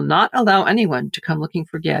says he will not allow anyone to come looking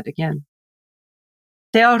for Ged again.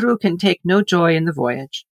 Theru can take no joy in the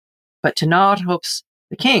voyage, but Tanar hopes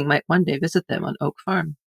the king might one day visit them on Oak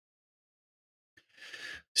Farm.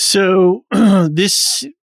 So this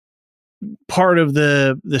part of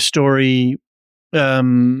the story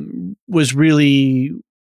was really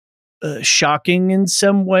shocking in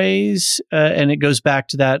some ways, and it goes back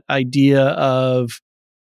to that idea of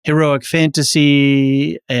heroic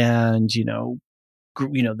fantasy and the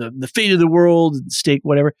fate of the world, stake,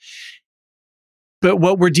 whatever. But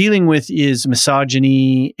what we're dealing with is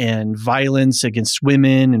misogyny and violence against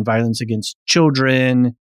women and violence against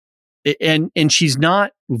children. And she's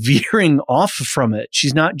not veering off from it.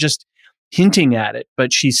 She's not just hinting at it,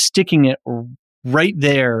 but she's sticking it right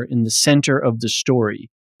there in the center of the story.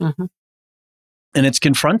 Mm-hmm. And it's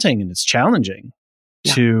confronting and it's challenging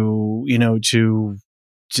to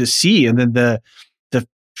see. And then the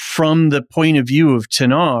from the point of view of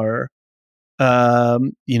Tanar,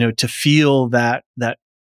 to feel that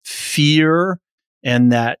fear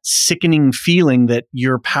and that sickening feeling that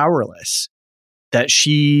you're powerless, that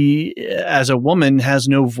she, as a woman, has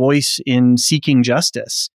no voice in seeking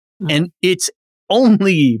justice. Mm-hmm. And it's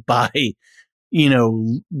only by,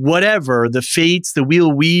 whatever, the fates, the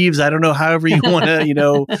wheel weaves, I don't know, however you want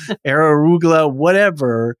to, Ararugla,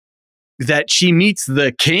 whatever, that she meets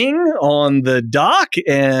the king on the dock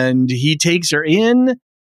and he takes her in,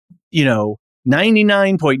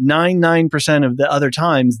 99.99% of the other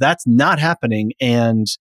times, that's not happening. And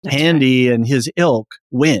that's Handy right. And his ilk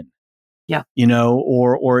win. Yeah.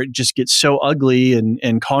 Or it just gets so ugly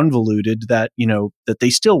and convoluted that, that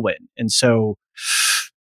they still win. And so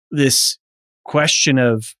this question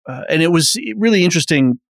of, and it was really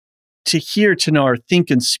interesting to hear Tanar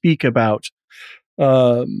think and speak about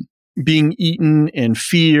being eaten and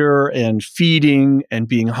fear and feeding and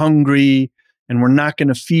being hungry. And we're not going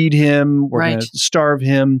to feed him. We're going to starve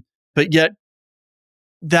him. But yet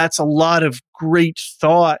that's a lot of great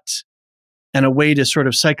thought and a way to sort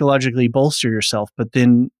of psychologically bolster yourself. But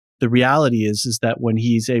then the reality is that when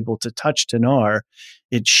he's able to touch Tanar,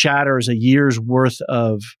 it shatters a year's worth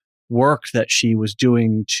of work that she was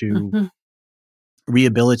doing to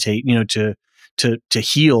rehabilitate, to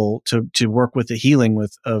heal, to work with the healing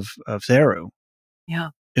of Theru. Yeah.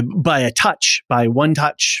 By one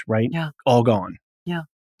touch, right? Yeah. All gone. Yeah.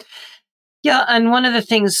 Yeah. And one of the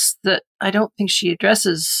things that I don't think she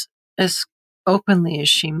addresses as openly as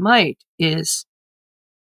she might is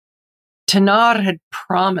Tanar had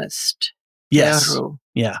promised Theru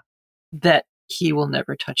that he will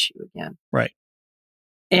never touch you again. Right.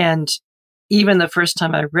 And even the first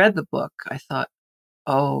time I read the book, I thought,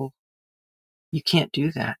 oh, you can't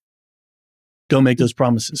do that. Don't make those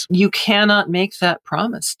promises. You cannot make that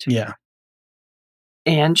promise to her.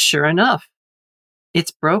 And sure enough,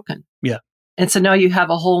 it's broken. Yeah. And so now you have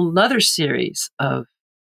a whole nother series of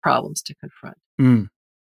problems to confront. Mm.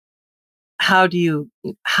 How do you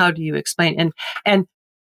explain? And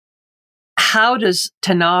how does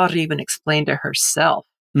Tanar even explain to herself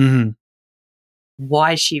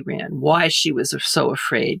why she ran, why she was so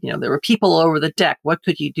afraid? There were people over the deck. What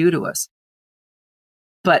could you do to us?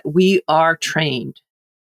 But we are trained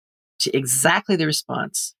to exactly the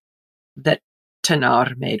response that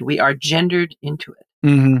Tanar made. We are gendered into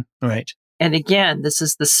it. Right. And again, this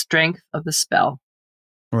is the strength of the spell.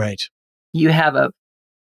 Right. You have a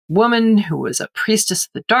woman who is a priestess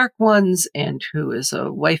of the Dark Ones and who is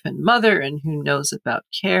a wife and mother and who knows about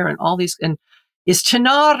care and all these, and is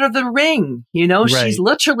Tanar of the Ring. Right. She's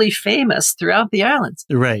literally famous throughout the islands.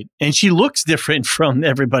 Right. And she looks different from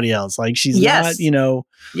everybody else. Like she's not,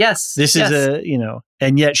 Yes. This is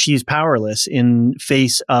and yet she's powerless in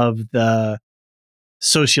face of the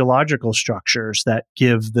sociological structures that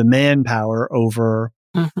give the man power over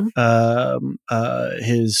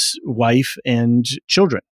his wife and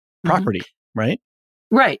children, property, right?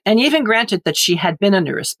 Right. And even granted that she had been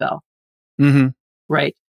under a spell,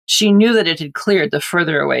 right? She knew that it had cleared the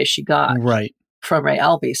further away she got from Ray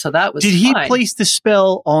Alby. So that was Did he place the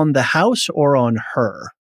spell on the house or on her?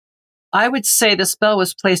 I would say the spell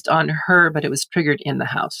was placed on her, but it was triggered in the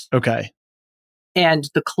house. Okay. And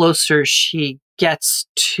the closer she gets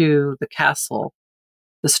to the castle,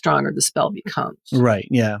 the stronger the spell becomes. Right.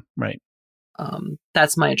 Yeah. Right.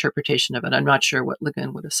 That's my interpretation of it. I'm not sure what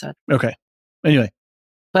Ligon would have said. Okay. Anyway.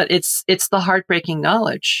 But it's the heartbreaking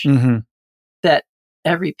knowledge that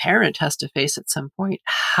every parent has to face at some point.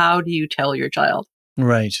 How do you tell your child?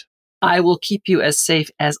 Right. I will keep you as safe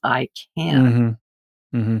as I can.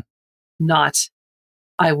 Not,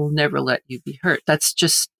 I will never let you be hurt. That's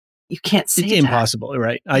just, you can't say it's that. Impossible,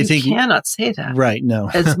 right? You cannot say that. Right, no.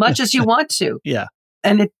 As much as you want to. Yeah.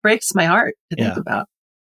 And it breaks my heart to think about.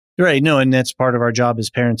 Right, no, and that's part of our job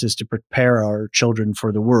as parents is to prepare our children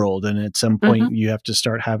for the world. And at some point, you have to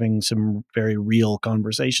start having some very real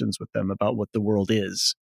conversations with them about what the world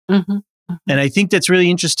is. And I think that's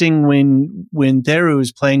really interesting when Theru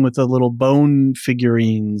is playing with the little bone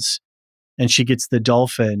figurines and she gets the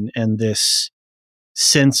dolphin and this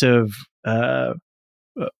sense of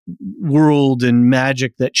world and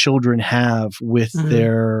magic that children have with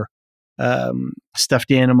their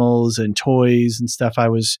stuffed animals and toys and stuff. I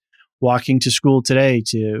was walking to school today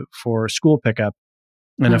for school pickup,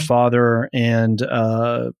 and a father and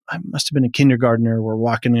I must have been a kindergartner were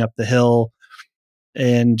walking up the hill,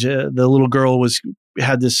 and the little girl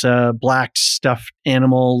had this black stuffed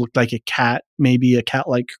animal, looked like a cat, maybe a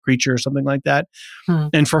cat-like creature or something like that.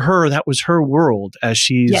 And for her, that was her world as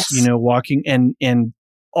she's walking, and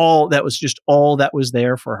all that was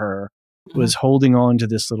there for her was holding on to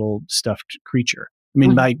this little stuffed creature. I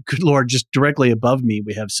mean, my good Lord, just directly above me,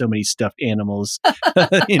 we have so many stuffed animals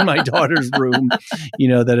in my daughter's room,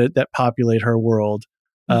 that populate her world.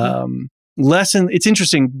 It's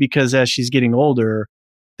interesting because as she's getting older,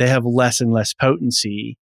 they have less and less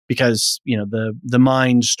potency because, the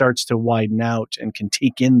mind starts to widen out and can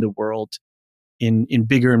take in the world in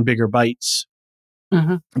bigger and bigger bites.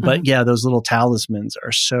 But yeah, those little talismans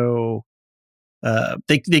are so,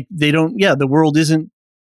 they don't, the world isn't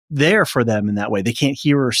there for them in that way. They can't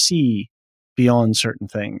hear or see beyond certain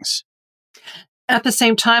things. At the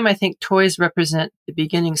same time, I think toys represent the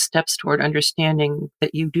beginning steps toward understanding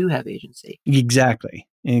that you do have agency. Exactly.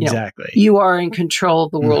 You are in control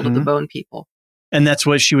of the world of the bone people. And that's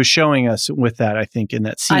what she was showing us with that, I think, in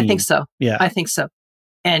that scene. I think so. Yeah. I think so.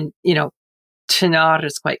 And, Tanar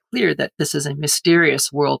is quite clear that this is a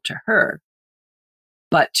mysterious world to her.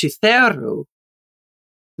 But to Theru,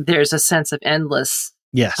 there's a sense of endless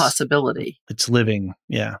possibility. It's living.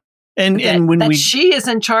 Yeah. And when that she is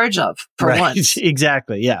in charge of for right, once.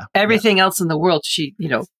 Exactly. Yeah. Everything else in the world, she,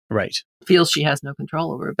 Right. feels she has no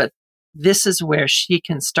control over. But this is where she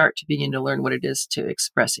can start to begin to learn what it is to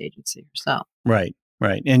express agency herself. Right.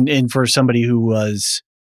 Right. And for somebody who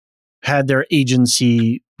had their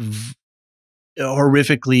agency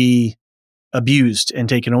horrifically abused and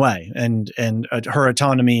taken away, and her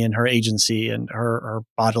autonomy and her agency and her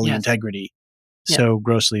bodily Yes. integrity Yeah. so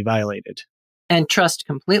grossly violated. And trust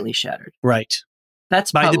completely shattered. Right.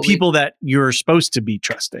 That's by probably, the people that you're supposed to be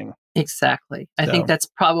trusting. Exactly. I think that's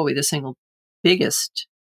probably the single biggest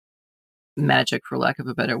magic, for lack of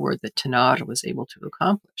a better word, that Tehanu was able to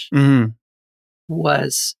accomplish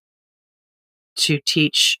was to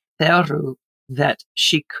teach Tehanu that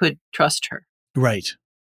she could trust her. Right.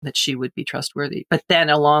 That she would be trustworthy. But then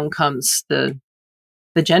along comes the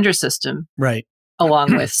gender system. Right.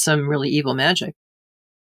 Along with some really evil magic.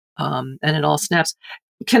 And it all snaps.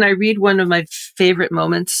 Can I read one of my favorite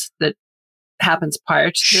moments that happens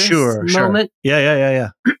prior to this moment? Sure. Yeah.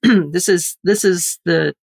 This is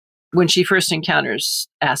the when she first encounters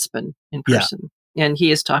Aspen in person, and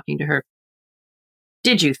he is talking to her.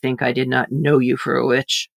 Did you think I did not know you for a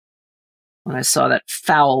witch? When I saw that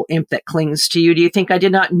foul imp that clings to you, do you think I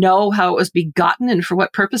did not know how it was begotten and for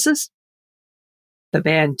what purposes? The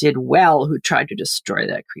band did well who tried to destroy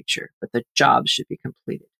that creature, but the job should be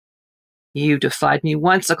completed. You defied me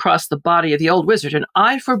once across the body of the old wizard, and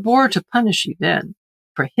I forbore to punish you then,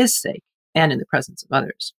 for his sake and in the presence of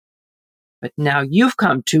others. But now you've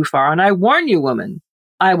come too far, and I warn you, woman,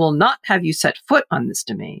 I will not have you set foot on this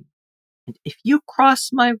domain. And if you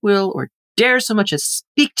cross my will or dare so much as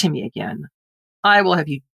speak to me again, I will have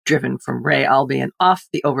you driven from Ray Albi and off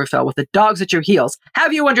the Overfell with the dogs at your heels.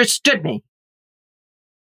 Have you understood me?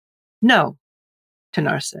 No,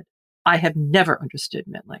 Tehanu said. I have never understood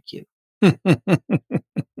men like you.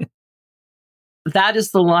 That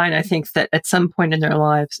is the line, I think, that at some point in their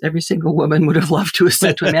lives, every single woman would have loved to have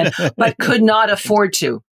said to a man, but could not afford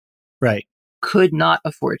to. Right. Could not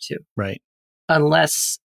afford to. Right.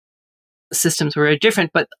 Unless systems were different.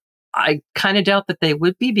 But I kind of doubt that they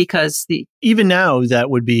would be, because even now, that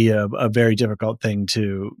would be a very difficult thing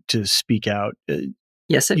to speak out.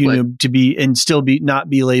 Yes, it would. To be and still not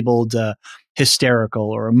be labeled hysterical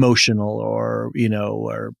or emotional or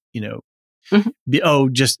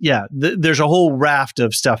there's a whole raft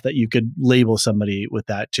of stuff that you could label somebody with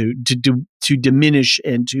that to diminish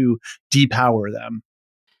and to depower them.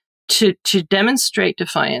 To demonstrate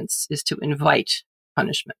defiance is to invite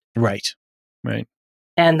punishment. Right.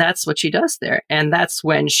 And that's what she does there. And that's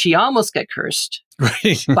when she almost got cursed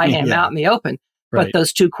by him out in the open. But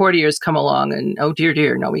those two courtiers come along and, oh,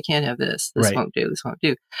 dear, no, we can't have this. This won't do.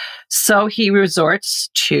 So he resorts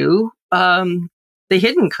to the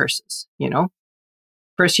hidden curses,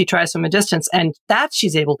 First he tries from a distance, and that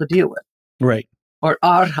she's able to deal with. Right. Or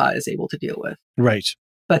Arha is able to deal with. Right.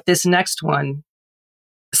 But this next one,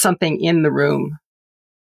 something in the room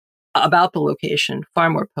about the location, far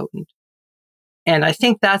more potent. And I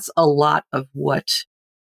think that's a lot of what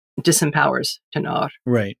disempowers Tehanu.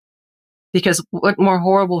 Right. Because what more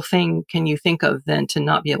horrible thing can you think of than to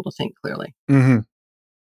not be able to think clearly? Mm-hmm.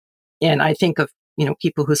 And I think of,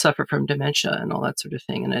 people who suffer from dementia and all that sort of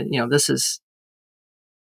thing. And, this is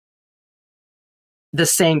the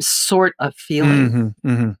same sort of feeling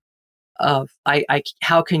of,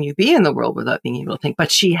 how can you be in the world without being able to think?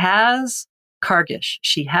 But she has Kargish.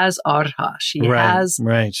 She has Arha. She has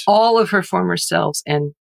all of her former selves.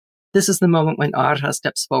 And this is the moment when Arha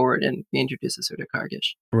steps forward and introduces her to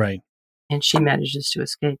Kargish. Right. And she manages to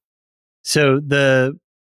escape. So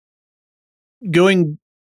going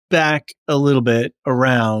back a little bit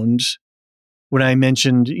around when I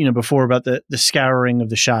mentioned, before about the scouring of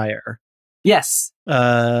the Shire. Yes.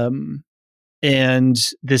 And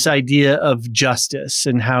this idea of justice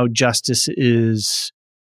and how justice is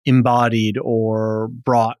embodied or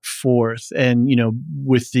brought forth. And,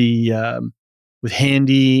 with with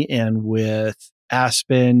Handy and with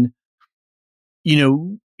Aspen,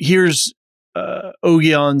 here's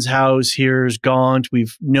Ogion's house, here's Gaunt.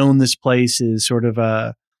 We've known this place is sort of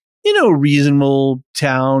a, reasonable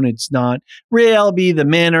town. It's not Realby. The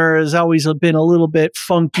manor has always been a little bit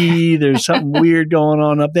funky. There's something weird going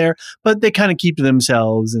on up there, but they kind of keep to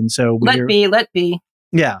themselves. And so let be.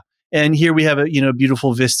 Yeah. And here we have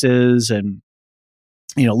beautiful vistas and,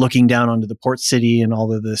 looking down onto the port city and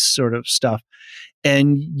all of this sort of stuff.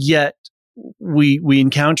 And yet we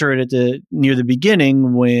encounter it near the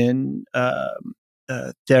beginning when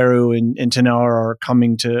Theru and Tehanu are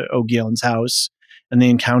coming to Ogion's house, and they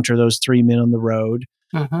encounter those three men on the road.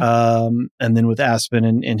 And then with Aspen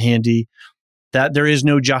and Handy, that there is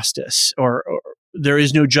no justice or there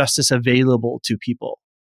is no justice available to people.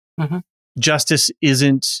 Mm-hmm. Justice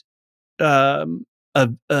isn't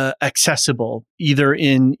accessible either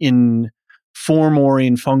in form or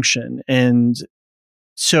in function. And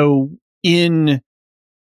so in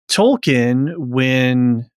Tolkien,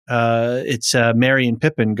 when it's Merry and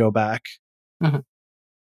Pippin go back, mm-hmm.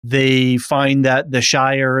 they find that the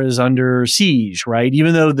Shire is under siege, right?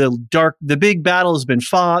 Even though the big battle has been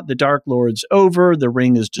fought, the Dark Lord's over, the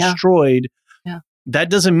ring is destroyed. Yeah.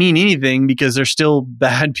 That doesn't mean anything because there's still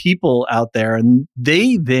bad people out there. And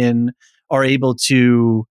they then are able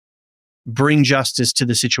to bring justice to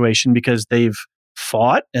the situation because they've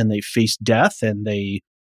fought and they faced death and they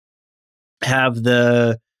have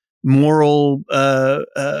the moral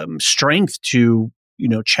strength to,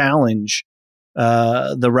 challenge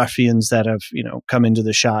the ruffians that have, come into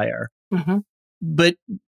the Shire. Mm-hmm. But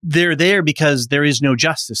they're there because there is no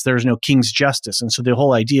justice. There is no king's justice. And so the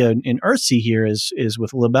whole idea in Earthsea here is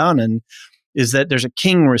with Lebanon is that there's a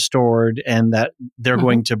king restored and that they're mm-hmm.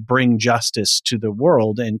 going to bring justice to the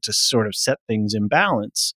world and to sort of set things in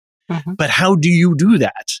balance. Mm-hmm. But how do you do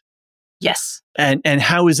that? Yes. And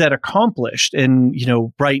how is that accomplished? And,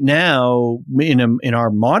 right now in our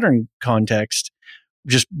modern context,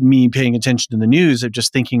 just me paying attention to the news of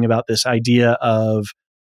just thinking about this idea of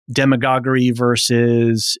demagoguery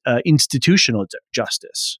versus institutional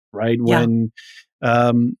justice, right? Yeah. When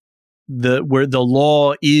where the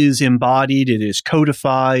law is embodied, it is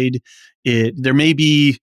codified. There may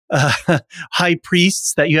be high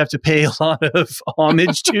priests that you have to pay a lot of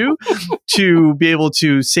homage to be able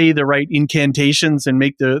to say the right incantations and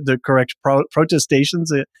make the correct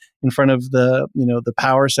protestations in front of the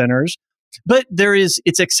power centers. But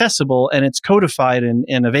it's accessible and it's codified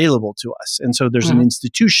and available to us. And so there's mm-hmm. an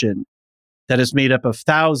institution that is made up of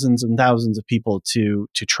thousands and thousands of people to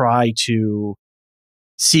try to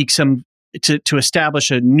seek to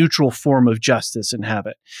establish a neutral form of justice and have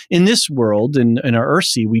it. In this world, in our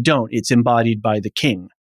Earthsea, we don't. It's embodied by the king.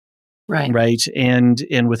 Right. Right. And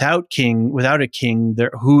without a king,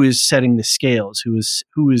 who is setting the scales? Who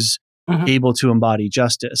is mm-hmm. able to embody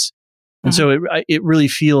justice? And mm-hmm. so it really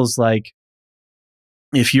feels like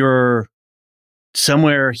if you're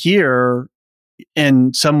somewhere here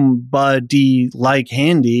and somebody like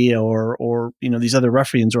Handy or these other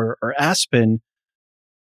ruffians or Aspen,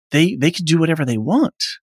 they could do whatever they want.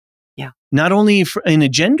 Yeah. Not only in a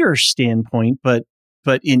gender standpoint, but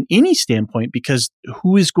in any standpoint, because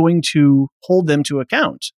who is going to hold them to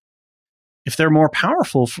account? If they're more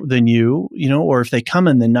powerful than you, or if they come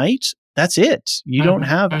in the night, that's it. You mm-hmm. don't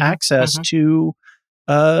have mm-hmm. access mm-hmm.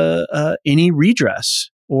 to any redress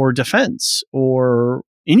or defense or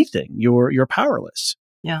anything. You're powerless.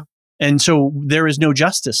 Yeah. And so there is no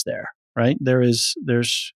justice there, right? There's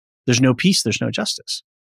no peace. There's no justice.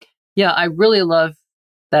 Yeah, I really love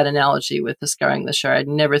that analogy with the scouring the Shire. I'd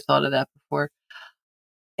never thought of that before.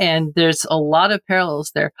 And there's a lot of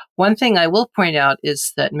parallels there. One thing I will point out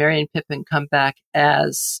is that Merry and Pippin come back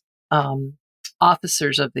as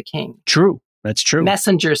officers of the king. True. That's true.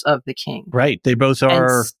 Messengers of the king. Right. They both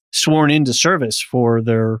are sworn into service for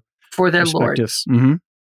their lords. Mm-hmm.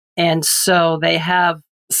 And so they have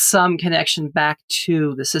some connection back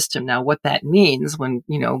to the system. Now, what that means when,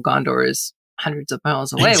 Gondor is hundreds of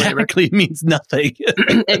miles away. Exactly. It means nothing.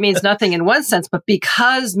 It means nothing in one sense, but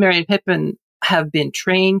because Merry and Pippin have been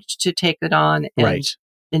trained to take it on and right.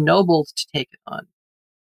 ennobled to take it on,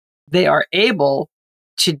 they are able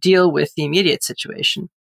to deal with the immediate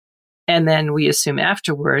situation. And then we assume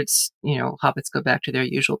afterwards, hobbits go back to their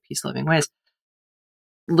usual peace-loving ways.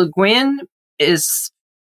 Le Guin is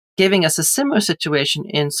giving us a similar situation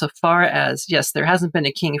insofar as, yes, there hasn't been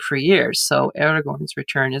a king for years, so Aragorn's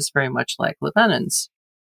return is very much like Lebanon's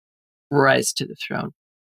rise to the throne.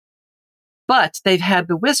 But they've had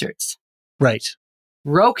the wizards. Right.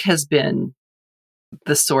 Roke has been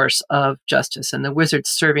the source of justice, and the wizards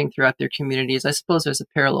serving throughout their communities. I suppose there's a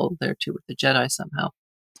parallel there, too, with the Jedi somehow.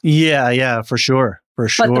 Yeah, for sure. But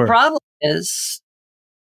the problem is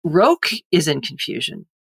Roke is in confusion.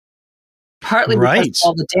 Partly because of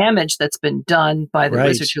all the damage that's been done by the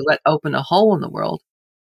wizards who let open a hole in the world.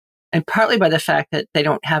 And partly by the fact that they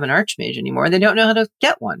don't have an archmage anymore. They don't know how to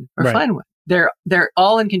get one or find one. They're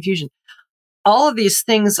all in confusion. All of these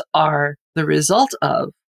things are the result of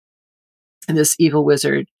this evil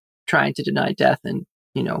wizard trying to deny death and,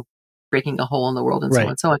 breaking a hole in the world and so on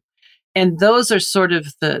and so on. And those are sort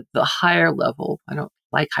of the higher level. I don't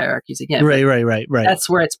like hierarchies again. Right. That's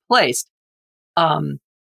where it's placed.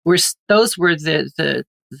 Those were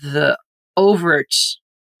the overt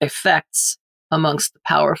effects amongst the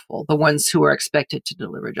powerful, the ones who are expected to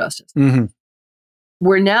deliver justice. Mm-hmm.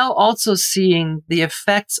 we're now also seeing the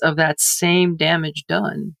effects of that same damage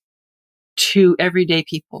done to everyday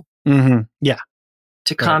people, Yeah.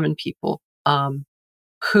 to common people,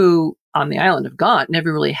 who on the island of Gaunt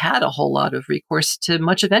never really had a whole lot of recourse to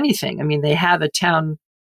much of anything. I mean, they have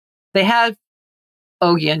they have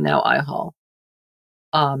Ogian, now Ihal,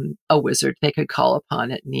 a wizard they could call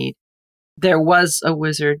upon at need. There was a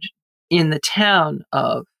wizard in the town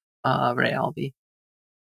of Realby.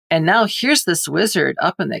 And now here's this wizard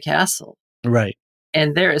up in the castle. Right.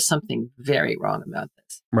 And there is something very wrong about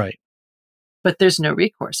this. Right. But there's no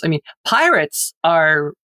recourse. I mean, pirates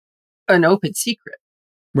are an open secret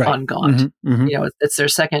on Gaunt. You know, it's their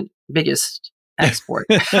second biggest export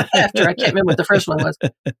after, I can't remember what the first one was.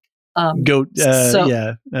 Goat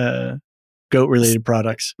related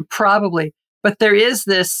products. Probably. But there is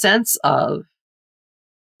this sense of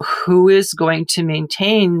who is going to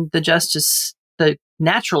maintain the justice, the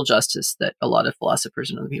natural justice that a lot of philosophers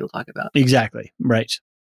and other people talk about. Exactly. Right.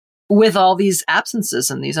 With all these absences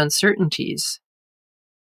and these uncertainties.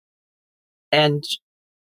 And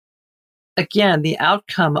again, the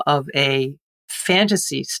outcome of a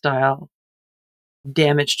fantasy style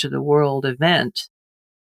damage to the world event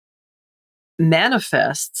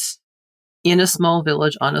manifests in a small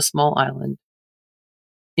village on a small island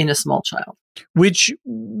in a small child. Which,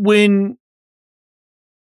 when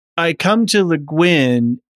I come to Le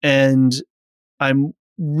Guin and I'm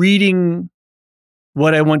reading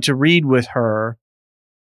what I want to read with her,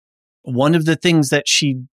 one of the things that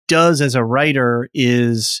she does as a writer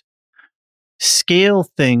is scale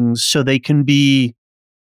things so they can be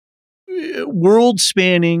world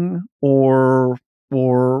spanning or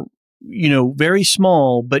very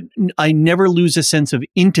small, but I never lose a sense of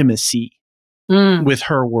intimacy with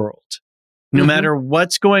her world. No matter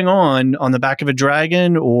what's going on the back of a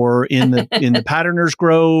dragon or in the Patterner's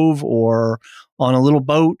Grove or on a little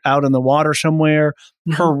boat out on the water somewhere,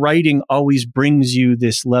 her writing always brings you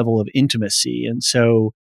this level of intimacy. And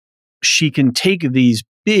so she can take these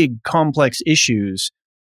big complex issues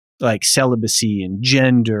like celibacy and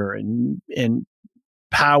gender and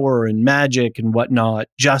power and magic and whatnot,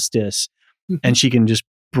 justice, and she can just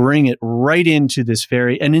bring it right into this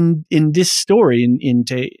and in this story in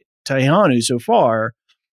Tehanu so far,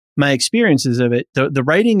 my experiences of it, the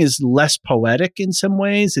writing is less poetic in some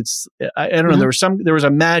ways. It's I don't know, there was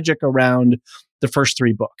a magic around the first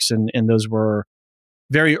three books, and those were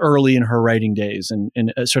very early in her writing days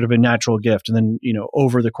and a sort of a natural gift. And then,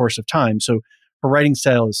 over the course of time, so her writing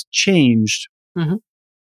style has changed.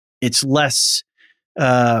 It's less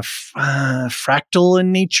fractal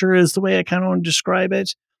in nature is the way I kind of want to describe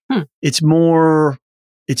it. It's more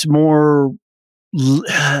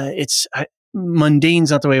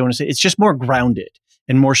mundane's not the way I want to say it. It's just more grounded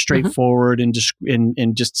and more straightforward and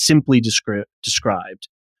just simply described.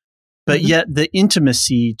 But yet the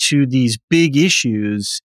intimacy to these big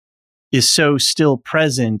issues is so still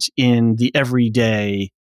present in the everyday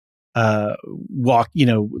walk,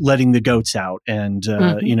 letting the goats out and,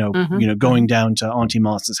 going down to Auntie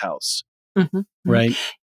Moss's house. Right.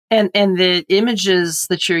 And the images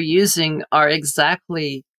that you're using are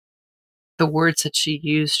exactly the words that she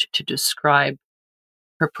used to describe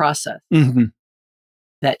her process.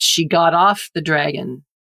 That she got off the dragon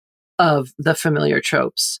of the familiar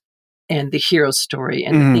tropes and the hero story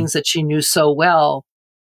and the things that she knew so well.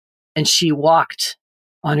 And she walked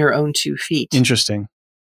on her own 2 feet. Interesting.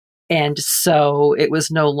 And so it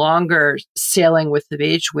was no longer sailing with the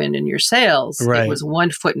beach wind in your sails. Right. It was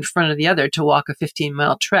 1 foot in front of the other to walk a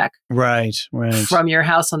 15-mile trek. Right. From your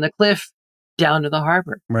house on the cliff down to the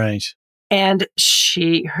harbor. Right. And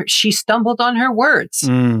she stumbled on her words.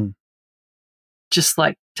 Just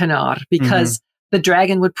like Tanar, because the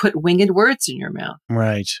dragon would put winged words in your mouth.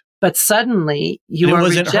 Right. But suddenly it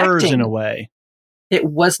wasn't hers in a way. It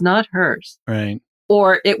was not hers. Right.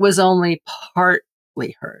 Or it was only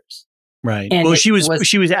partly hers. Right. And she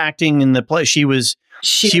was acting in the play. She was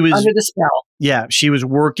under the spell. Yeah. She was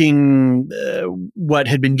working what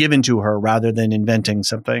had been given to her rather than inventing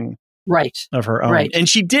something of her own. Right. And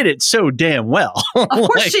she did it so damn well. Of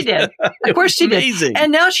course she did. Of course she did.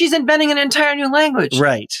 And now she's inventing an entire new language.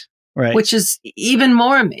 Right. Right. Which is even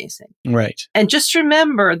more amazing. Right. And just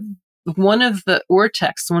remember, one of the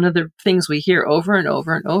texts, one of the things we hear over and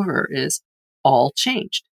over and over is all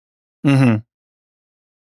changed.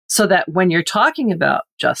 So that when you're talking about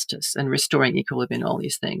justice and restoring equilibrium and all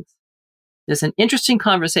these things, there's an interesting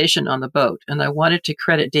conversation on the boat. And I wanted to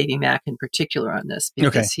credit Davey Mack in particular on this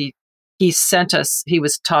because he sent us, he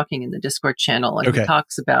was talking in the Discord channel and he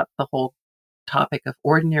talks about the whole topic of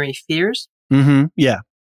ordinary fears. Yeah.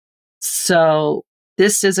 So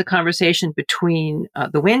This is a conversation between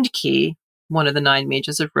the Wind Key, one of the 9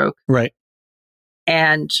 mages of Roke, Right.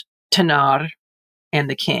 and Tanar and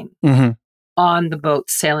the king Mm-hmm. on the boat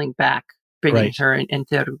sailing back, bringing Right. her and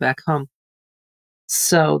Teru back home.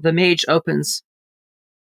 So the mage opens,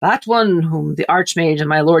 "That one whom the archmage and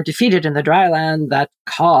my lord defeated in the dry land, that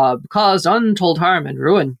Cobb, caused untold harm and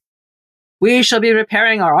ruin. We shall be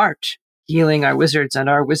repairing our art, healing our wizards and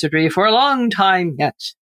our wizardry for a long time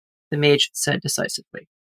yet," the mage said decisively.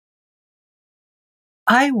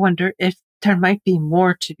 "I wonder if there might be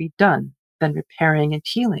more to be done than repairing and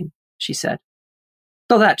healing," she said.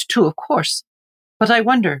 "Though that too, of course. But I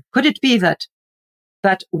wonder, could it be that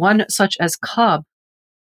one such as Cobb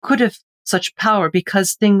could have such power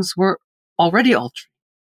because things were already altering,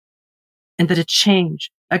 and that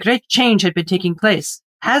a great change had been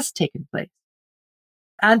has taken place,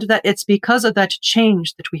 and that it's because of that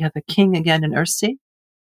change that we have a king again in Earthsea,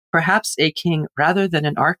 perhaps a king rather than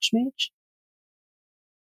an archmage?"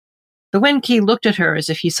 The Wind Key looked at her as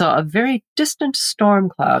if he saw a very distant storm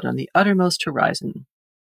cloud on the uttermost horizon.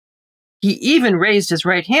 He even raised his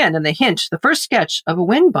right hand in the first sketch of a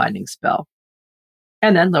wind binding spell,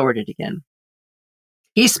 and then lowered it again.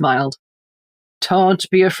 He smiled. "Don't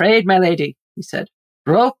be afraid, my lady," he said.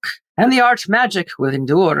 "Roke and the art magic will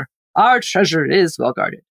endure. Our treasure is well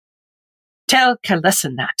guarded." "Tell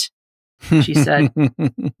Kalessin that," she said,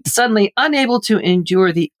 suddenly unable to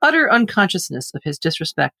endure the utter unconsciousness of his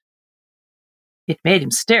disrespect. It made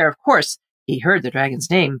him stare, of course. He heard the dragon's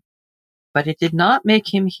name, but it did not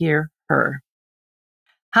make him hear her.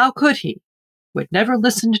 How could he, who had never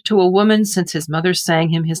listened to a woman since his mother sang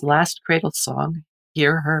him his last cradle song,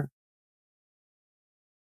 hear her?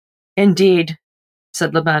 "Indeed,"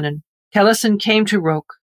 said Lebanon, "Kalessin came to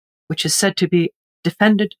Roke, which is said to be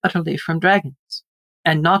defended utterly from dragons,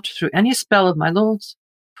 and not through any spell of my lord's,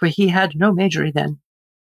 for he had no magery then.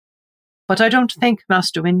 But I don't think,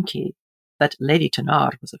 Master Windkey, that Lady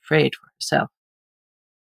Tanar was afraid for herself."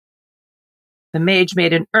 The mage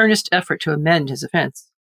made an earnest effort to amend his offense.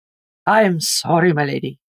 "I am sorry, my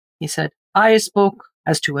lady," he said. "I spoke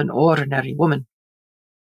as to an ordinary woman."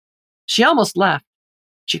 She almost laughed.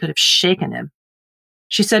 She could have shaken him.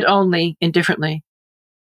 She said only, indifferently,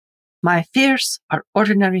 "My fears are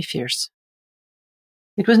ordinary fears."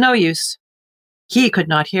 It was no use. He could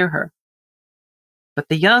not hear her. But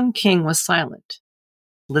the young king was silent,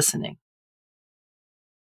 listening.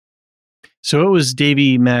 So what was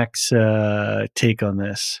Davy Mac's take on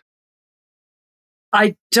this?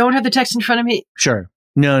 I don't have the text in front of me. Sure.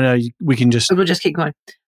 No, we can just... We'll just keep going.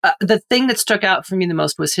 The thing that stuck out for me the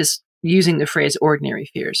most was his using the phrase ordinary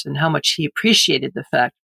fears and how much he appreciated the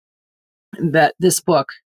fact that this book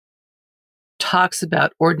talks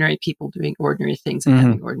about ordinary people doing ordinary things and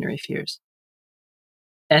having ordinary fears.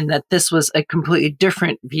 And that this was a completely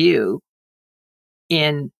different view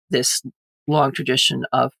in this long tradition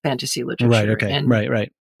of fantasy literature. Right, okay. And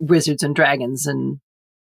right. wizards and dragons and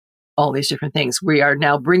all these different things. We are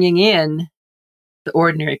now bringing in the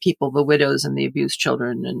ordinary people, the widows and the abused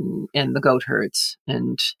children and the goat herds.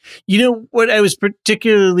 And you know what I was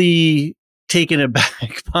particularly taken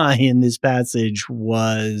aback by in this passage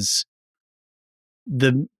was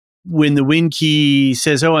when the Wind Key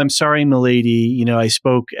says, "Oh, I'm sorry, milady, I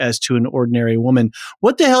spoke as to an ordinary woman."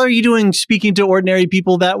 What the hell are you doing speaking to ordinary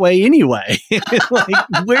people that way anyway? Like,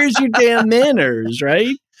 where's your damn manners,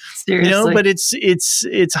 right? Seriously. But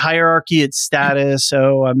it's hierarchy, it's status.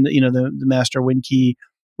 So I'm, the Master Wind Key,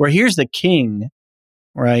 where here's the king,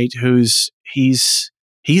 right? He's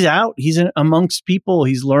out, he's amongst people,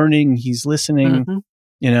 he's learning, he's listening,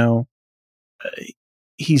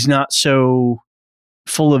 he's not so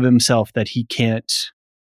full of himself that he can't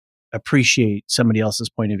appreciate somebody else's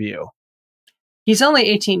point of view. He's only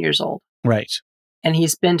 18 years old. Right. And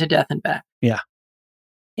he's been to death and back. Yeah.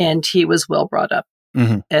 And he was well brought up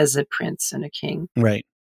as a prince and a king. Right.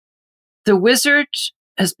 The wizard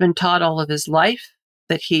has been taught all of his life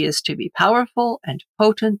that he is to be powerful and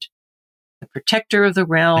potent, the protector of the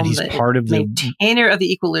realm, and he's part of the maintainer of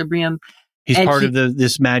the equilibrium. He's part of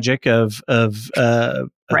this magic of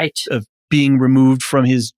right. of being removed from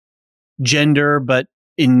his gender, but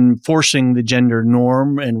enforcing the gender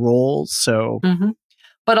norm and roles. So,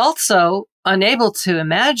 but also unable to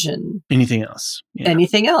imagine anything else,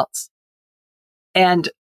 and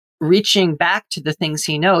reaching back to the things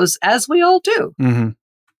he knows, as we all do,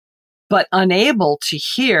 but unable to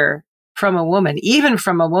hear from a woman, even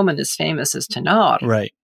from a woman as famous as Tanar,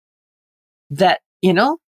 right? That,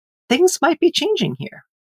 things might be changing here.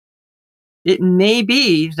 It may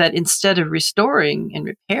be that instead of restoring and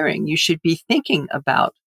repairing, you should be thinking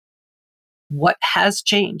about what has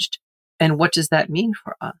changed And what does that mean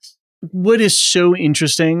for us? What is so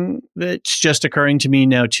interesting that's just occurring to me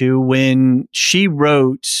now too, when she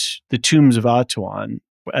wrote The Tombs of Atuan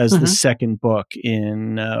as the second book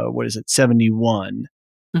in, 71,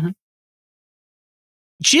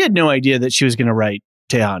 she had no idea that she was going to write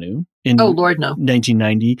Tehanu in Oh, Lord, no.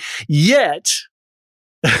 1990. Yet,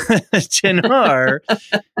 Tenar,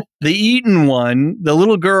 the eaten one, the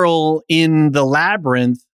little girl in the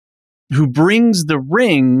labyrinth who brings the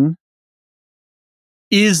ring,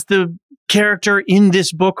 is the character in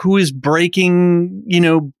this book who is breaking,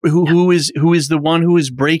 who is the one who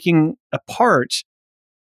is breaking apart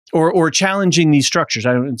or challenging these structures.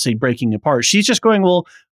 I don't say breaking apart. She's just going, well,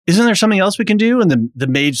 isn't there something else we can do? And the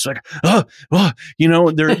maid's like,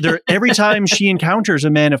 they're every time she encounters a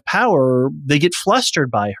man of power, they get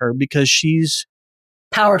flustered by her because she's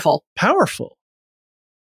powerful.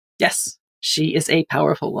 Yes. She is a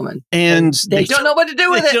powerful woman. And they don't know what to do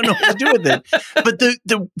with it. They don't know what to do with it. But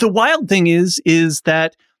the wild thing is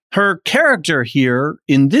that her character here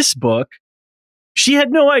in this book, she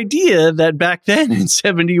had no idea that back then in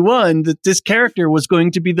 71, that this character was going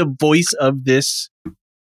to be the voice of this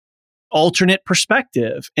alternate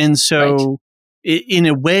perspective. And so in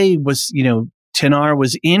a way was, Tenar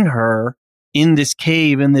was in her, in this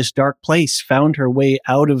cave, in this dark place, found her way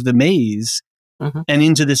out of the maze and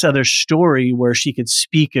into this other story where she could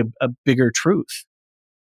speak a bigger truth.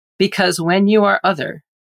 Because when you are other,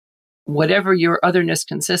 whatever your otherness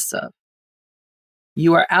consists of,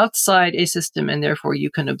 you are outside a system and therefore you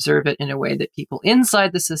can observe it in a way that people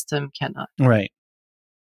inside the system cannot. Right.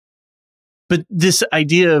 But this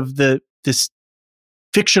idea of this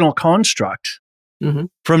fictional construct from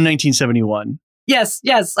 1971. Yes,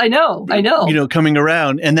 I know. Coming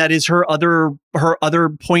around, and that is her other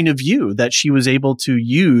point of view that she was able to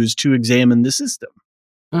use to examine the system.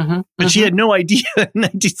 But she had no idea in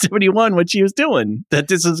 1971 what she was doing, that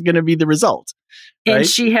this is going to be the result. And right?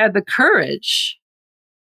 she had the courage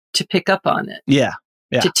to pick up on it. Yeah.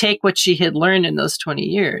 To take what she had learned in those 20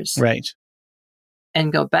 years. Right.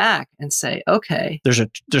 And go back and say, okay. There's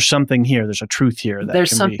something here. There's a truth here.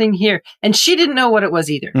 There's something here. And she didn't know what it was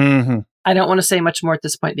either. I don't want to say much more at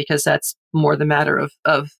this point because that's more the matter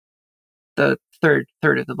of the third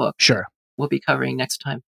of the book. Sure. We'll be covering next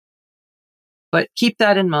time. But keep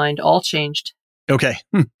that in mind. All changed. Okay.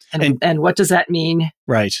 And what does that mean?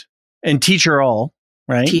 Right. And teach her all,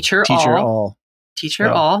 right? Teach her all.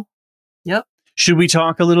 Yep. Should we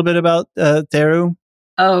talk a little bit about Tehanu?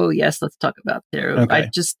 Oh, yes. Let's talk about Tehanu. Okay.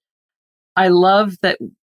 I love that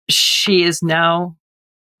she is now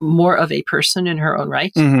more of a person in her own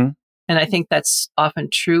right. And I think that's often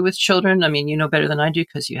true with children. I mean, you know better than I do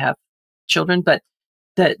because you have children, but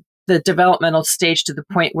that the developmental stage to the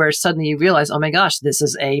point where suddenly you realize, oh my gosh, this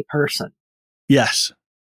is a person. Yes.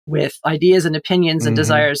 With ideas and opinions and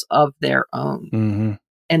desires of their own.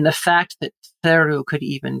 And the fact that Tehanu could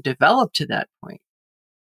even develop to that point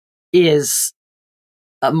is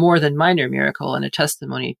a more than minor miracle and a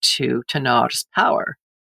testimony to Tenar's power,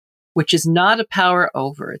 which is not a power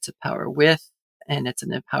over, it's a power with, and it's an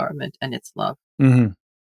empowerment and it's love.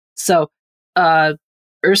 So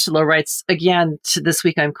Ursula writes, again, this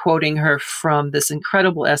week I'm quoting her from this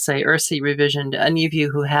incredible essay, Ursi Revision. To any of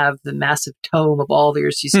you who have the massive tome of all the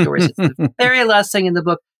Ursi stories, it's the very last thing in the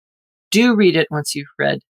book. Do read it once you've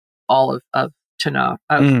read all of Tehanu.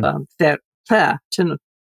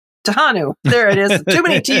 Tehanu. There it is. Too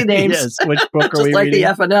many T names. Yes. Which book are we Just like reading? the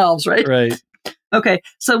F and L's, right? Right. Okay.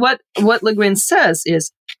 So what Le Guin says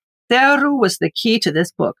is, Tehanu was the key to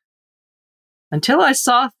this book. Until I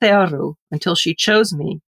saw Tehanu, until she chose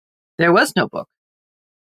me, there was no book.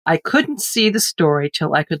 I couldn't see the story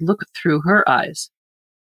till I could look through her eyes.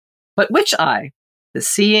 But which eye? The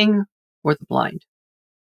seeing or the blind?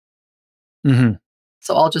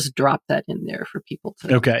 So I'll just drop that in there for people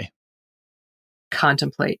to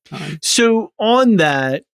contemplate on. So on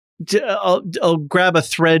that, I'll grab a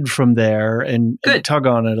thread from there and tug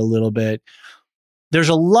on it a little bit. There's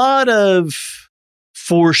a lot of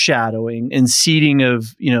foreshadowing and seeding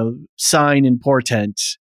of, sign and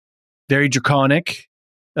portent, very draconic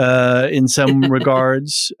in some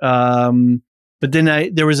regards. But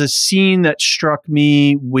then there was a scene that struck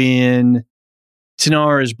me when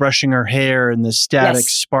Tenar is brushing her hair and the static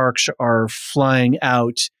sparks are flying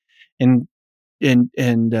out, and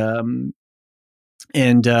Tehanu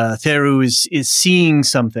is seeing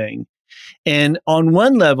something. And on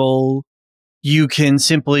one level, you can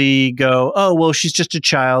simply go, oh, well, she's just a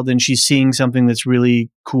child and she's seeing something that's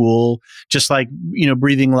really cool, just like,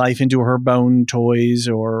 breathing life into her bone toys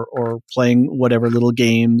or playing whatever little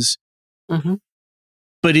games.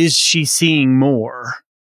 But is she seeing more?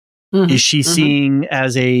 Is she seeing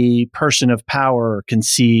as a person of power can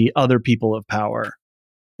see other people of power,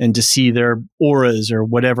 and to see their auras or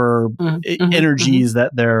whatever energies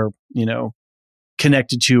that they're,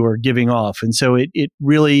 connected to or giving off. And so it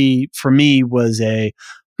really, for me, was a,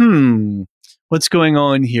 what's going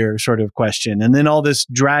on here sort of question. And then all this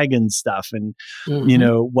dragon stuff and,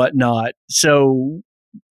 whatnot. So,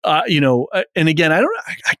 and again,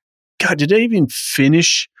 God, did I even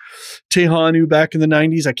finish Tehanu back in the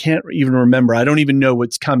 90s? I can't even remember. I don't even know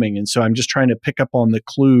what's coming. And so I'm just trying to pick up on the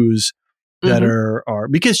clues that are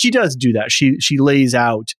because she does do that. She lays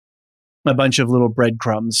out a bunch of little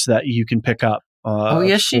breadcrumbs that you can pick up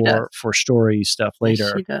she does. For story stuff later.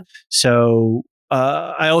 Yes, she does. So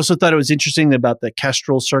I also thought it was interesting about the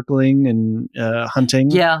kestrel circling and hunting.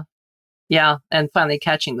 Yeah. And finally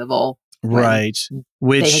catching the vole. Right.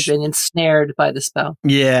 Which they had been ensnared by the spell.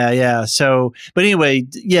 Yeah. So, but anyway,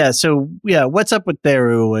 what's up with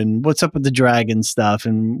Theru and what's up with the dragon stuff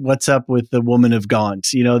and what's up with the woman of Gaunt?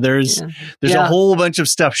 There's a whole bunch of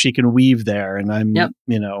stuff she can weave there. And I'm,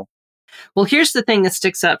 Well, here's the thing that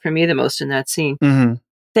sticks out for me the most in that scene.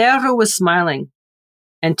 Theru was smiling,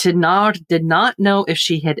 and Tanar did not know if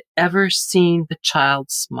she had ever seen the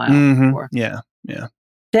child smile before. Yeah.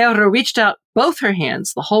 Theru reached out both her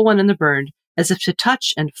hands, the whole one in the burn, as if to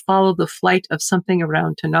touch and follow the flight of something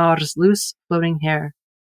around Tanar's loose, floating hair.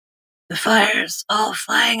 "The fire's all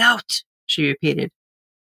flying out," she repeated.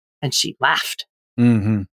 And she laughed.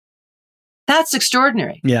 That's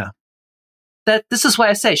extraordinary. Yeah. This is why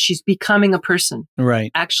I say she's becoming a person.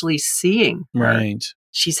 Right. Actually seeing her. Right.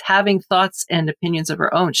 She's having thoughts and opinions of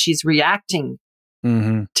her own. She's reacting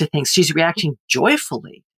to things. She's reacting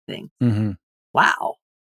joyfully to things. Wow.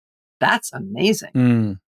 That's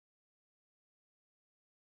amazing.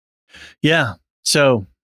 Yeah. So,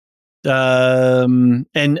 and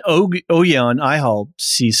Oya and Ihal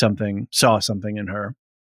saw something in her.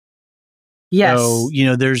 Yes. So,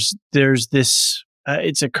 there's this,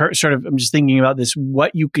 it's a sort of, I'm just thinking about this,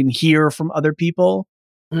 what you can hear from other people.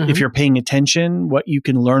 If you're paying attention, what you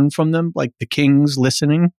can learn from them, like the king's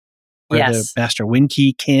listening, where the Master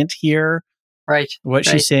Winky can't hear what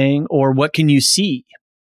she's saying, or what can you see?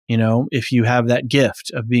 If you have that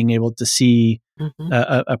gift of being able to see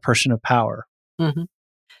a person of power.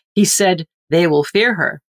 He said, "They will fear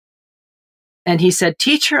her." And he said,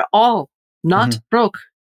 "Teach her all, not broke."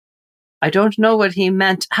 I don't know what he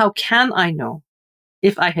meant. How can I know?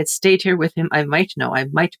 If I had stayed here with him, I might know. I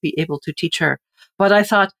might be able to teach her. But I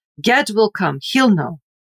thought, Ged will come. He'll know.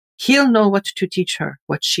 He'll know what to teach her,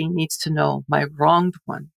 what she needs to know, my wronged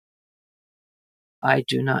one. I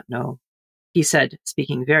do not know. He said,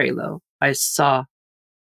 speaking very low, I saw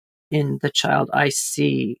in the child, I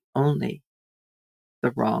see only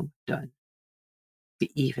the wrong done,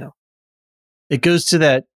 the evil. It goes to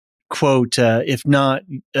that quote, if not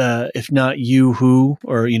you, who,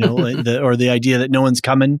 or, or the idea that no one's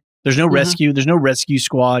coming. There's no rescue. There's no rescue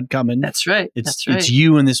squad coming. That's right. It's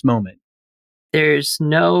you in this moment. There's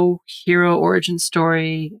no hero origin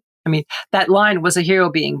story. I mean, that line, was a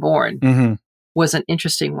hero being born, was an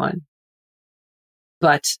interesting one.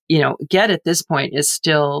 But, Ged at this point is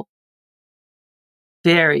still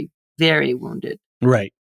very, very wounded.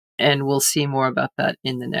 Right. And we'll see more about that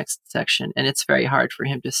in the next section. And it's very hard for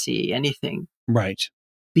him to see anything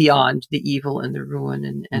beyond the evil and the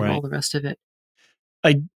ruin and all the rest of it.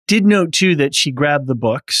 I did note, too, that she grabbed the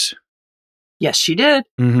books. Yes, she did.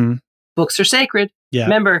 Books are sacred. Yeah.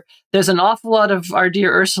 Remember, there's an awful lot of our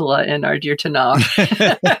dear Ursula in our dear Tanar.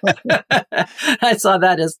 I saw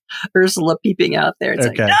that as Ursula peeping out there. It's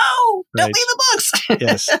like, no, don't leave the books.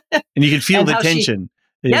 Yes. And you can feel the tension.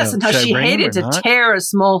 And how she hated to tear a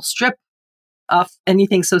small strip off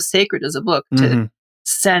anything so sacred as a book to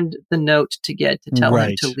send the note to Ged to tell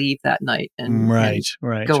him to leave that night and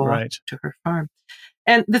go off to her farm.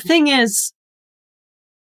 And the thing is,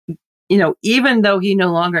 even though he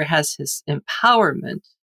no longer has his empowerment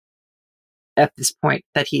at this point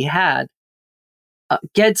that he had,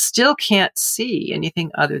 Ged still can't see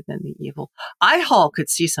anything other than the evil. Ihal could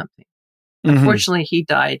see something. Unfortunately, he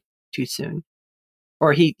died too soon.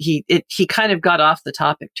 Or he kind of got off the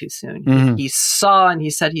topic too soon. He saw, and he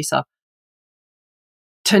said he saw.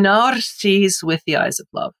 Tanar sees with the eyes of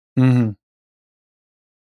love.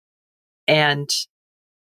 And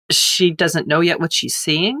she doesn't know yet what she's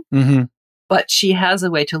seeing, but she has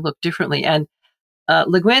a way to look differently. And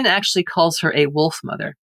Le Guin actually calls her a wolf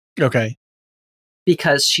mother. Okay.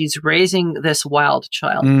 Because she's raising this wild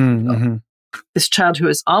child. This child who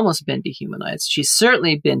has almost been dehumanized. She's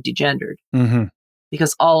certainly been degendered.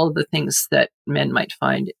 Because all of the things that men might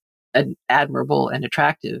find admirable and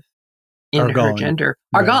attractive in her gender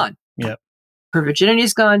are gone. Yep. Her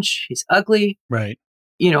virginity's gone. She's ugly. Right.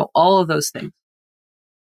 All of those things.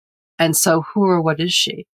 And so who or what is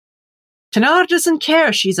she? Tanara doesn't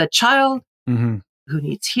care. She's a child Mm-hmm. who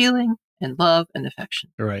needs healing and love and affection.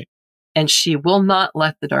 Right. And she will not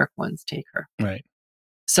let the Dark Ones take her. Right.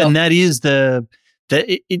 So, and that is that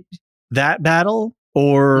battle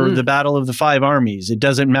or the battle of the 5 armies. It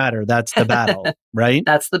doesn't matter. That's the battle, right?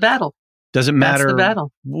 That's the battle. Doesn't matter. That's the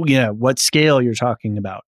battle. What scale you're talking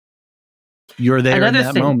about. You're there in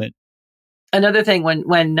that moment. Another thing,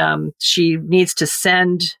 when she needs to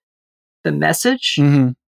send the message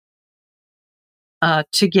to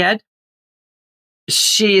Ged,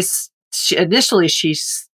 she initially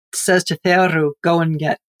says to Tehanu, go and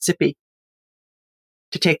get Zippy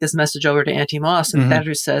to take this message over to Auntie Moss. And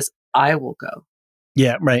Tehanu says, I will go.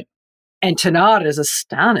 Yeah, right. And Tanara is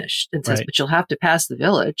astonished and says, right. but you'll have to pass the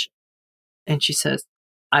village. And she says,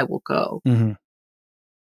 I will go. Mm-hmm.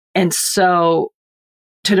 And so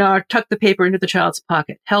Tanara tucked the paper into the child's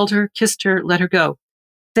pocket, held her, kissed her, let her go.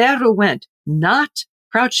 Tehanu went, not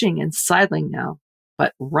crouching and sidling now,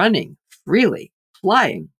 but running freely,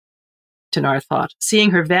 flying. Tanara thought,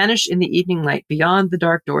 seeing her vanish in the evening light beyond the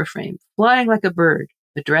dark doorframe, flying like a bird,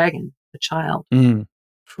 the dragon, the child,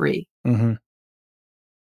 free. Mm-hmm.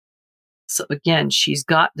 So again, she's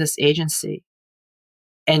got this agency.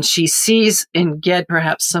 And she sees in Ged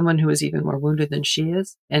perhaps someone who is even more wounded than she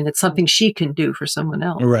is. And it's something she can do for someone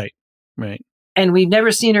else. Right, right. And we've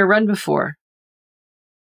never seen her run before.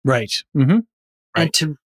 Right. Mm-hmm. And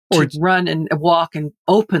to run and walk and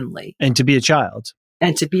openly. And to be a child.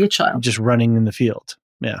 Just running in the field.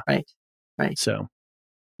 Yeah. Right. So,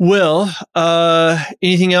 well,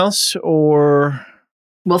 anything else or?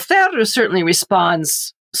 Well, Tehanu certainly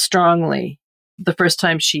responds strongly the first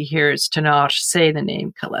time she hears Tanara say the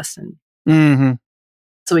name Kalesin. Mm-hmm.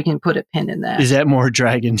 So we can put a pin in that. Is that more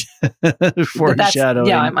dragon foreshadowing?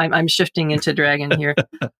 Yeah, I'm shifting into dragon here.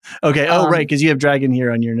 Okay. Oh, right, because you have dragon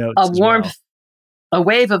here on your notes. A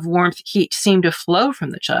wave of warmth heat seemed to flow from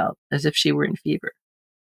the child, as if she were in fever.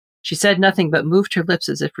 She said nothing but moved her lips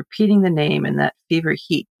as if repeating the name, and that fever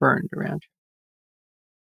heat burned around her.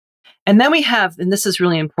 And then we have, and this is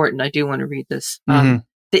really important, I do want to read this, the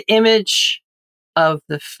image of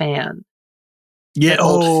the fan. Yeah,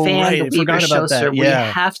 fan, right. I forgot about that. We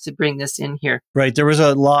have to bring this in here. Right, there was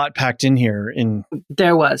a lot packed in here.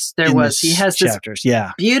 There was. He has chapters.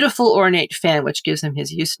 This beautiful ornate fan, which gives him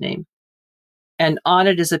his use name. And on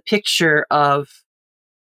it is a picture of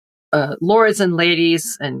lords and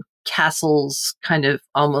ladies and castles kind of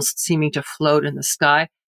almost seeming to float in the sky.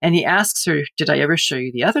 And he asks her, did I ever show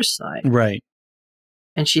you the other side? Right.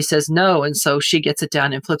 And she says no. And so she gets it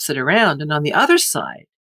down and flips it around. And on the other side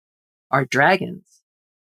are dragons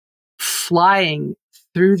flying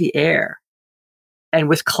through the air and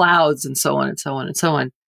with clouds and so on and so on and so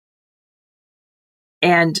on.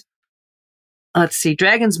 And let's see,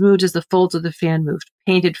 dragons moved as the folds of the fan moved,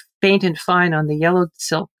 painted faint and fine on the yellowed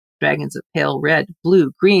silk. Dragons of pale red,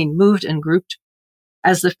 blue, green moved and grouped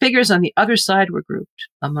as the figures on the other side were grouped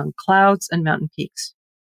among clouds and mountain peaks.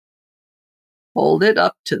 Hold it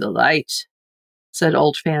up to the light, said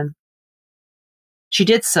Old Fan. She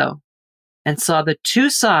did so and saw the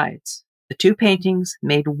two sides, the two paintings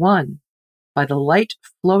made one by the light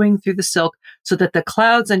flowing through the silk, so that the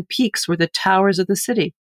clouds and peaks were the towers of the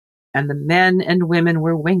city, and the men and women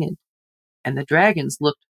were winged, and the dragons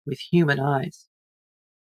looked with human eyes.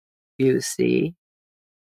 You see?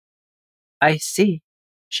 I see,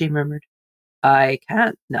 she murmured. I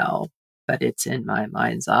can't now, but it's in my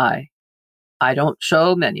mind's eye. I don't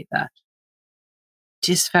show many that. It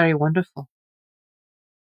is very wonderful.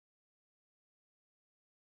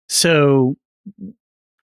 So,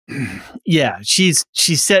 yeah, she's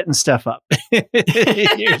setting stuff up.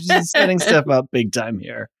 She's setting stuff up big time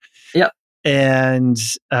here. Yep. And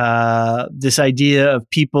this idea of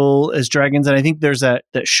people as dragons, and I think there's that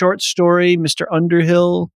short story, Mr.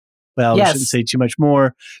 Underhill. Well, I shouldn't say too much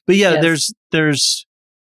more, but there's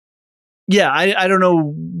I don't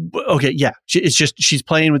know. Okay, yeah, it's just she's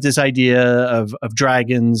playing with this idea of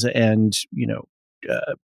dragons and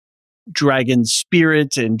dragon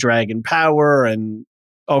spirit and dragon power and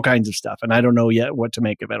all kinds of stuff, and I don't know yet what to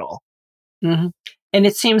make of it all. Mm-hmm. And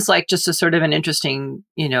it seems like just a sort of an interesting,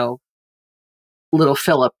 little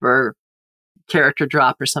Philip or character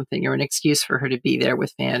drop or something, or an excuse for her to be there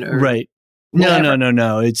with Fan or right. Whatever.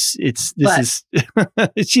 No. This is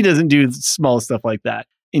she doesn't do small stuff like that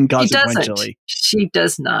inconsequentially. She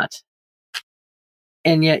does not.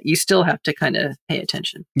 And yet you still have to kind of pay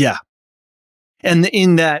attention. Yeah. And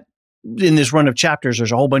in this run of chapters,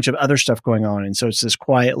 there's a whole bunch of other stuff going on. And so it's this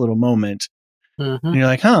quiet little moment Mm-hmm. And you're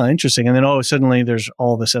like, huh, interesting. And then, suddenly there's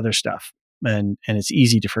all this other stuff. And it's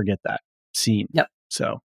easy to forget that scene. Yep.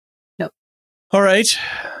 So. Yep. All right.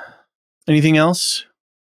 Anything else?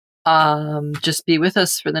 Just be with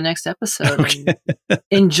us for the next episode. Okay. And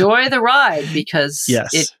enjoy the ride, because Yes.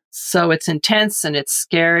 it's intense and it's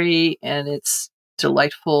scary and it's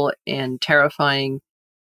delightful and terrifying.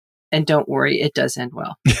 And don't worry, it does end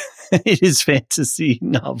well. It is fantasy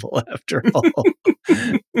novel after all.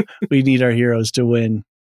 We need our heroes to win.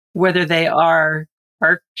 Whether they are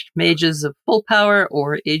archmages of full power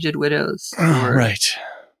or aged widows or Right.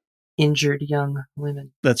 injured young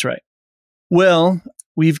women. That's right. Well,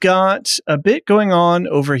 we've got a bit going on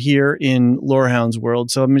over here in Lorehound's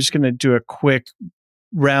world. So I'm just going to do a quick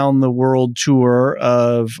round the world tour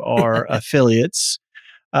of our affiliates.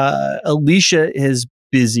 Alicia is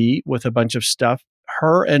busy with a bunch of stuff.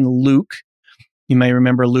 Her and Luke, you may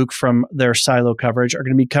remember Luke from their Silo coverage, are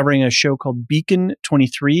going to be covering a show called Beacon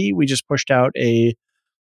 23. We just pushed out a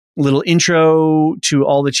little intro to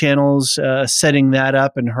all the channels, setting that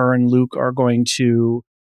up, and her and Luke are going to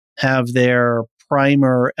have their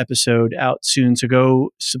primer episode out soon. So go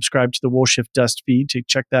subscribe to the Woolshift Dust feed to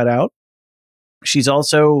check that out. She's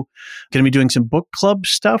also going to be doing some book club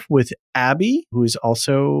stuff with Abby, who is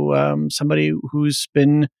also somebody who's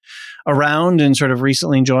been around and sort of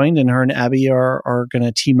recently joined. And her and Abby are going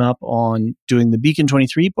to team up on doing the Beacon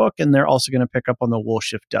 23 book. And they're also going to pick up on the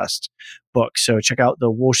Woolshift Dust book. So check out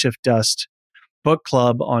the Woolshift Dust book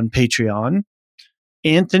club on Patreon.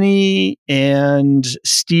 Anthony and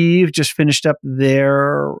Steve just finished up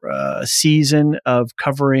their season of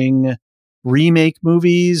covering remake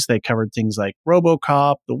movies. They covered things like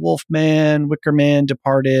RoboCop, The Wolfman, Wicker Man,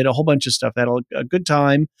 Departed, a whole bunch of stuff. They had a good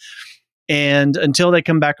time. And until they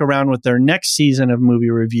come back around with their next season of movie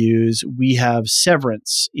reviews, we have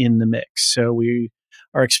Severance in the mix. So we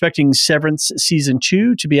are expecting Severance Season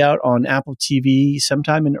 2 to be out on Apple TV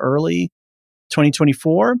sometime in early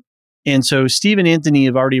 2024. And so Steve and Anthony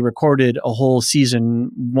have already recorded a whole Season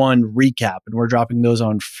 1 recap, and we're dropping those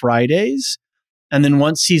on Fridays. And then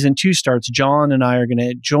once Season 2 starts, John and I are going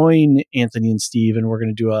to join Anthony and Steve, and we're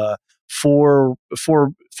going to do a 4x4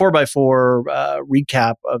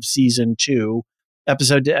 recap of Season 2,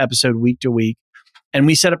 episode to episode, week to week. And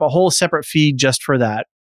we set up a whole separate feed just for that.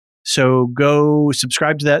 So go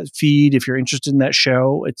subscribe to that feed if you're interested in that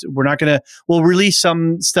show. We'll release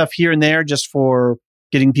some stuff here and there just for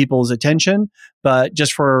getting people's attention, but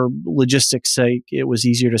just for logistics sake, it was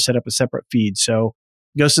easier to set up a separate feed. So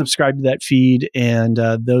go subscribe to that feed, and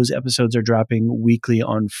those episodes are dropping weekly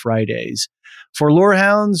on Fridays. For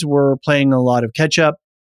Lorehounds, we're playing a lot of catch up.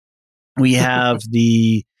 We have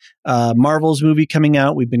the Marvels movie coming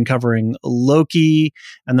out. We've been covering Loki,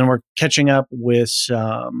 and then we're catching up with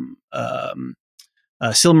some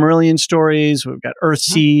Silmarillion stories. We've got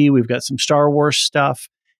Earthsea. We've got some Star Wars stuff.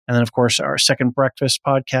 And then, of course, our Second Breakfast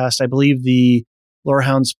podcast. I believe the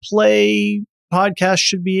Lorehounds Play podcast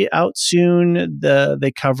should be out soon.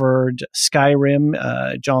 They covered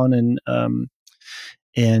Skyrim. John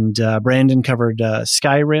and Brandon covered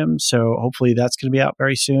Skyrim. So hopefully that's going to be out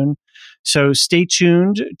very soon. So stay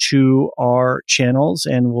tuned to our channels,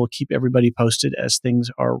 and we'll keep everybody posted as things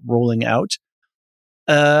are rolling out.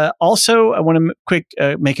 Also, I want to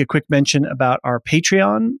make a quick mention about our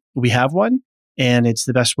Patreon. We have one, and it's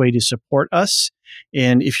the best way to support us.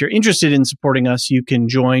 And if you're interested in supporting us, you can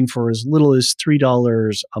join for as little as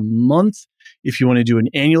 $3 a month. If you want to do an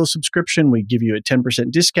annual subscription, we give you a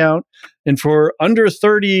 10% discount. And for under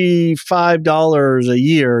 $35 a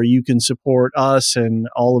year, you can support us and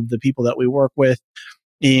all of the people that we work with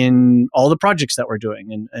in all the projects that we're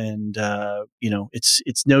doing. And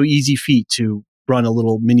it's no easy feat to run a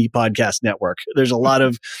little mini podcast network. There's a lot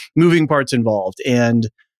of moving parts involved, and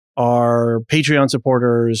our Patreon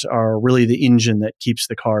supporters are really the engine that keeps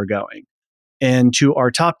the car going. And to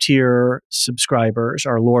our top tier subscribers,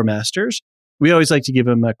 our lore masters, we always like to give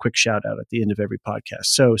them a quick shout out at the end of every podcast.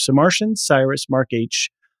 So Samartian, Cyrus, Mark H.,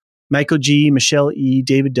 Michael G., Michelle E.,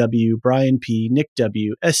 David W., Brian P., Nick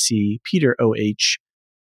W., SC, Peter O.H.,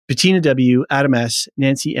 Bettina W., Adam S.,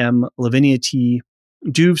 Nancy M., Lavinia T.,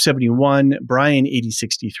 Duve71, Brian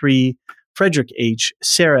 8063, Frederick H.,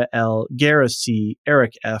 Sarah L., Gareth C.,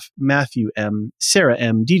 Eric F., Matthew M., Sarah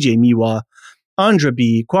M., DJ Miwa, Andra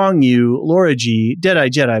B., Kwang Yu, Laura G., Deadeye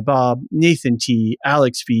Jedi Bob, Nathan T.,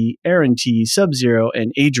 Alex V., Aaron T., Sub-Zero,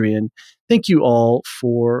 and Adrian. Thank you all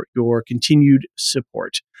for your continued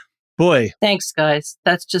support. Boy. Thanks, guys.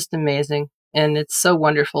 That's just amazing. And it's so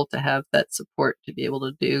wonderful to have that support to be able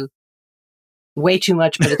to do way too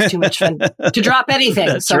much, but it's too much fun to drop anything.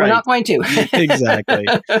 That's so right. We're not going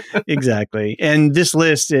to. Exactly. And this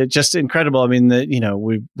list, it's just incredible. I mean,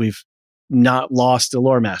 we've not lost a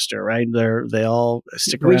lore master, right? They all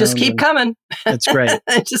stick around. We just keep coming. That's great.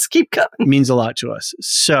 Just keep coming. It means a lot to us.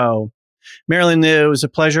 So, Marilyn, it was a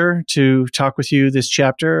pleasure to talk with you this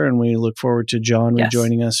chapter, and we look forward to John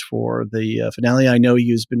rejoining us for the finale. I know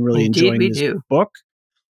you've been really enjoying this book.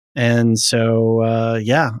 And so,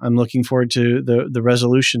 I'm looking forward to the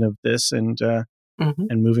resolution of this and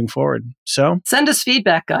moving forward. So send us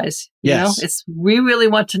feedback, guys. Yes. We really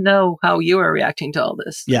want to know how you are reacting to all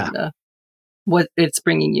this. Yeah. And, what it's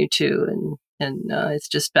bringing you to. And it's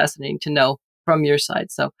just fascinating to know from your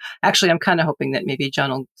side. So actually, I'm kind of hoping that maybe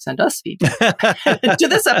John will send us feedback to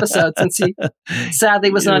this episode, since he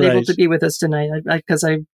sadly was not able to be with us tonight, because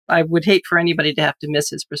I would hate for anybody to have to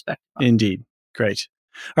miss his perspective. Indeed. Great.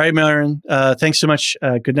 All right, Marilyn, thanks so much.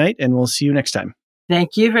 Good night, and we'll see you next time.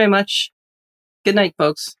 Thank you very much. Good night,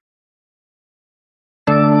 folks.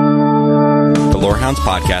 The Lorehounds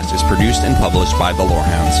podcast is produced and published by The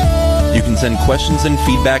Lorehounds. You can send questions and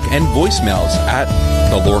feedback and voicemails at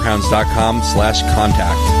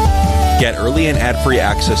thelorehounds.com/contact. Get early and ad-free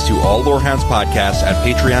access to all Lorehounds podcasts at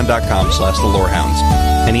patreon.com/thelorehounds.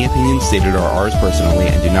 Any opinions stated are ours personally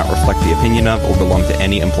and do not reflect the opinion of or belong to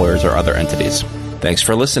any employers or other entities. Thanks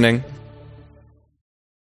for listening.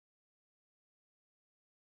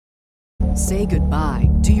 Say goodbye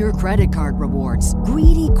to your credit card rewards.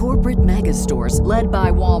 Greedy corporate mega stores, led by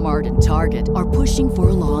Walmart and Target, are pushing for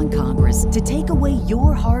a law in Congress to take away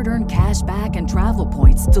your hard-earned cash back and travel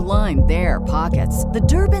points to line their pockets. The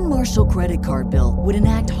Durbin-Marshall credit card bill would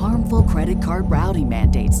enact harmful credit card routing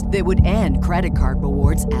mandates that would end credit card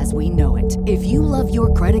rewards as we know it. If you love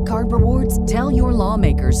your credit card rewards, tell your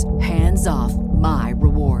lawmakers, hands off my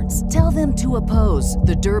rewards. Tell them to oppose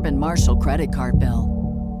the Durbin-Marshall credit card bill.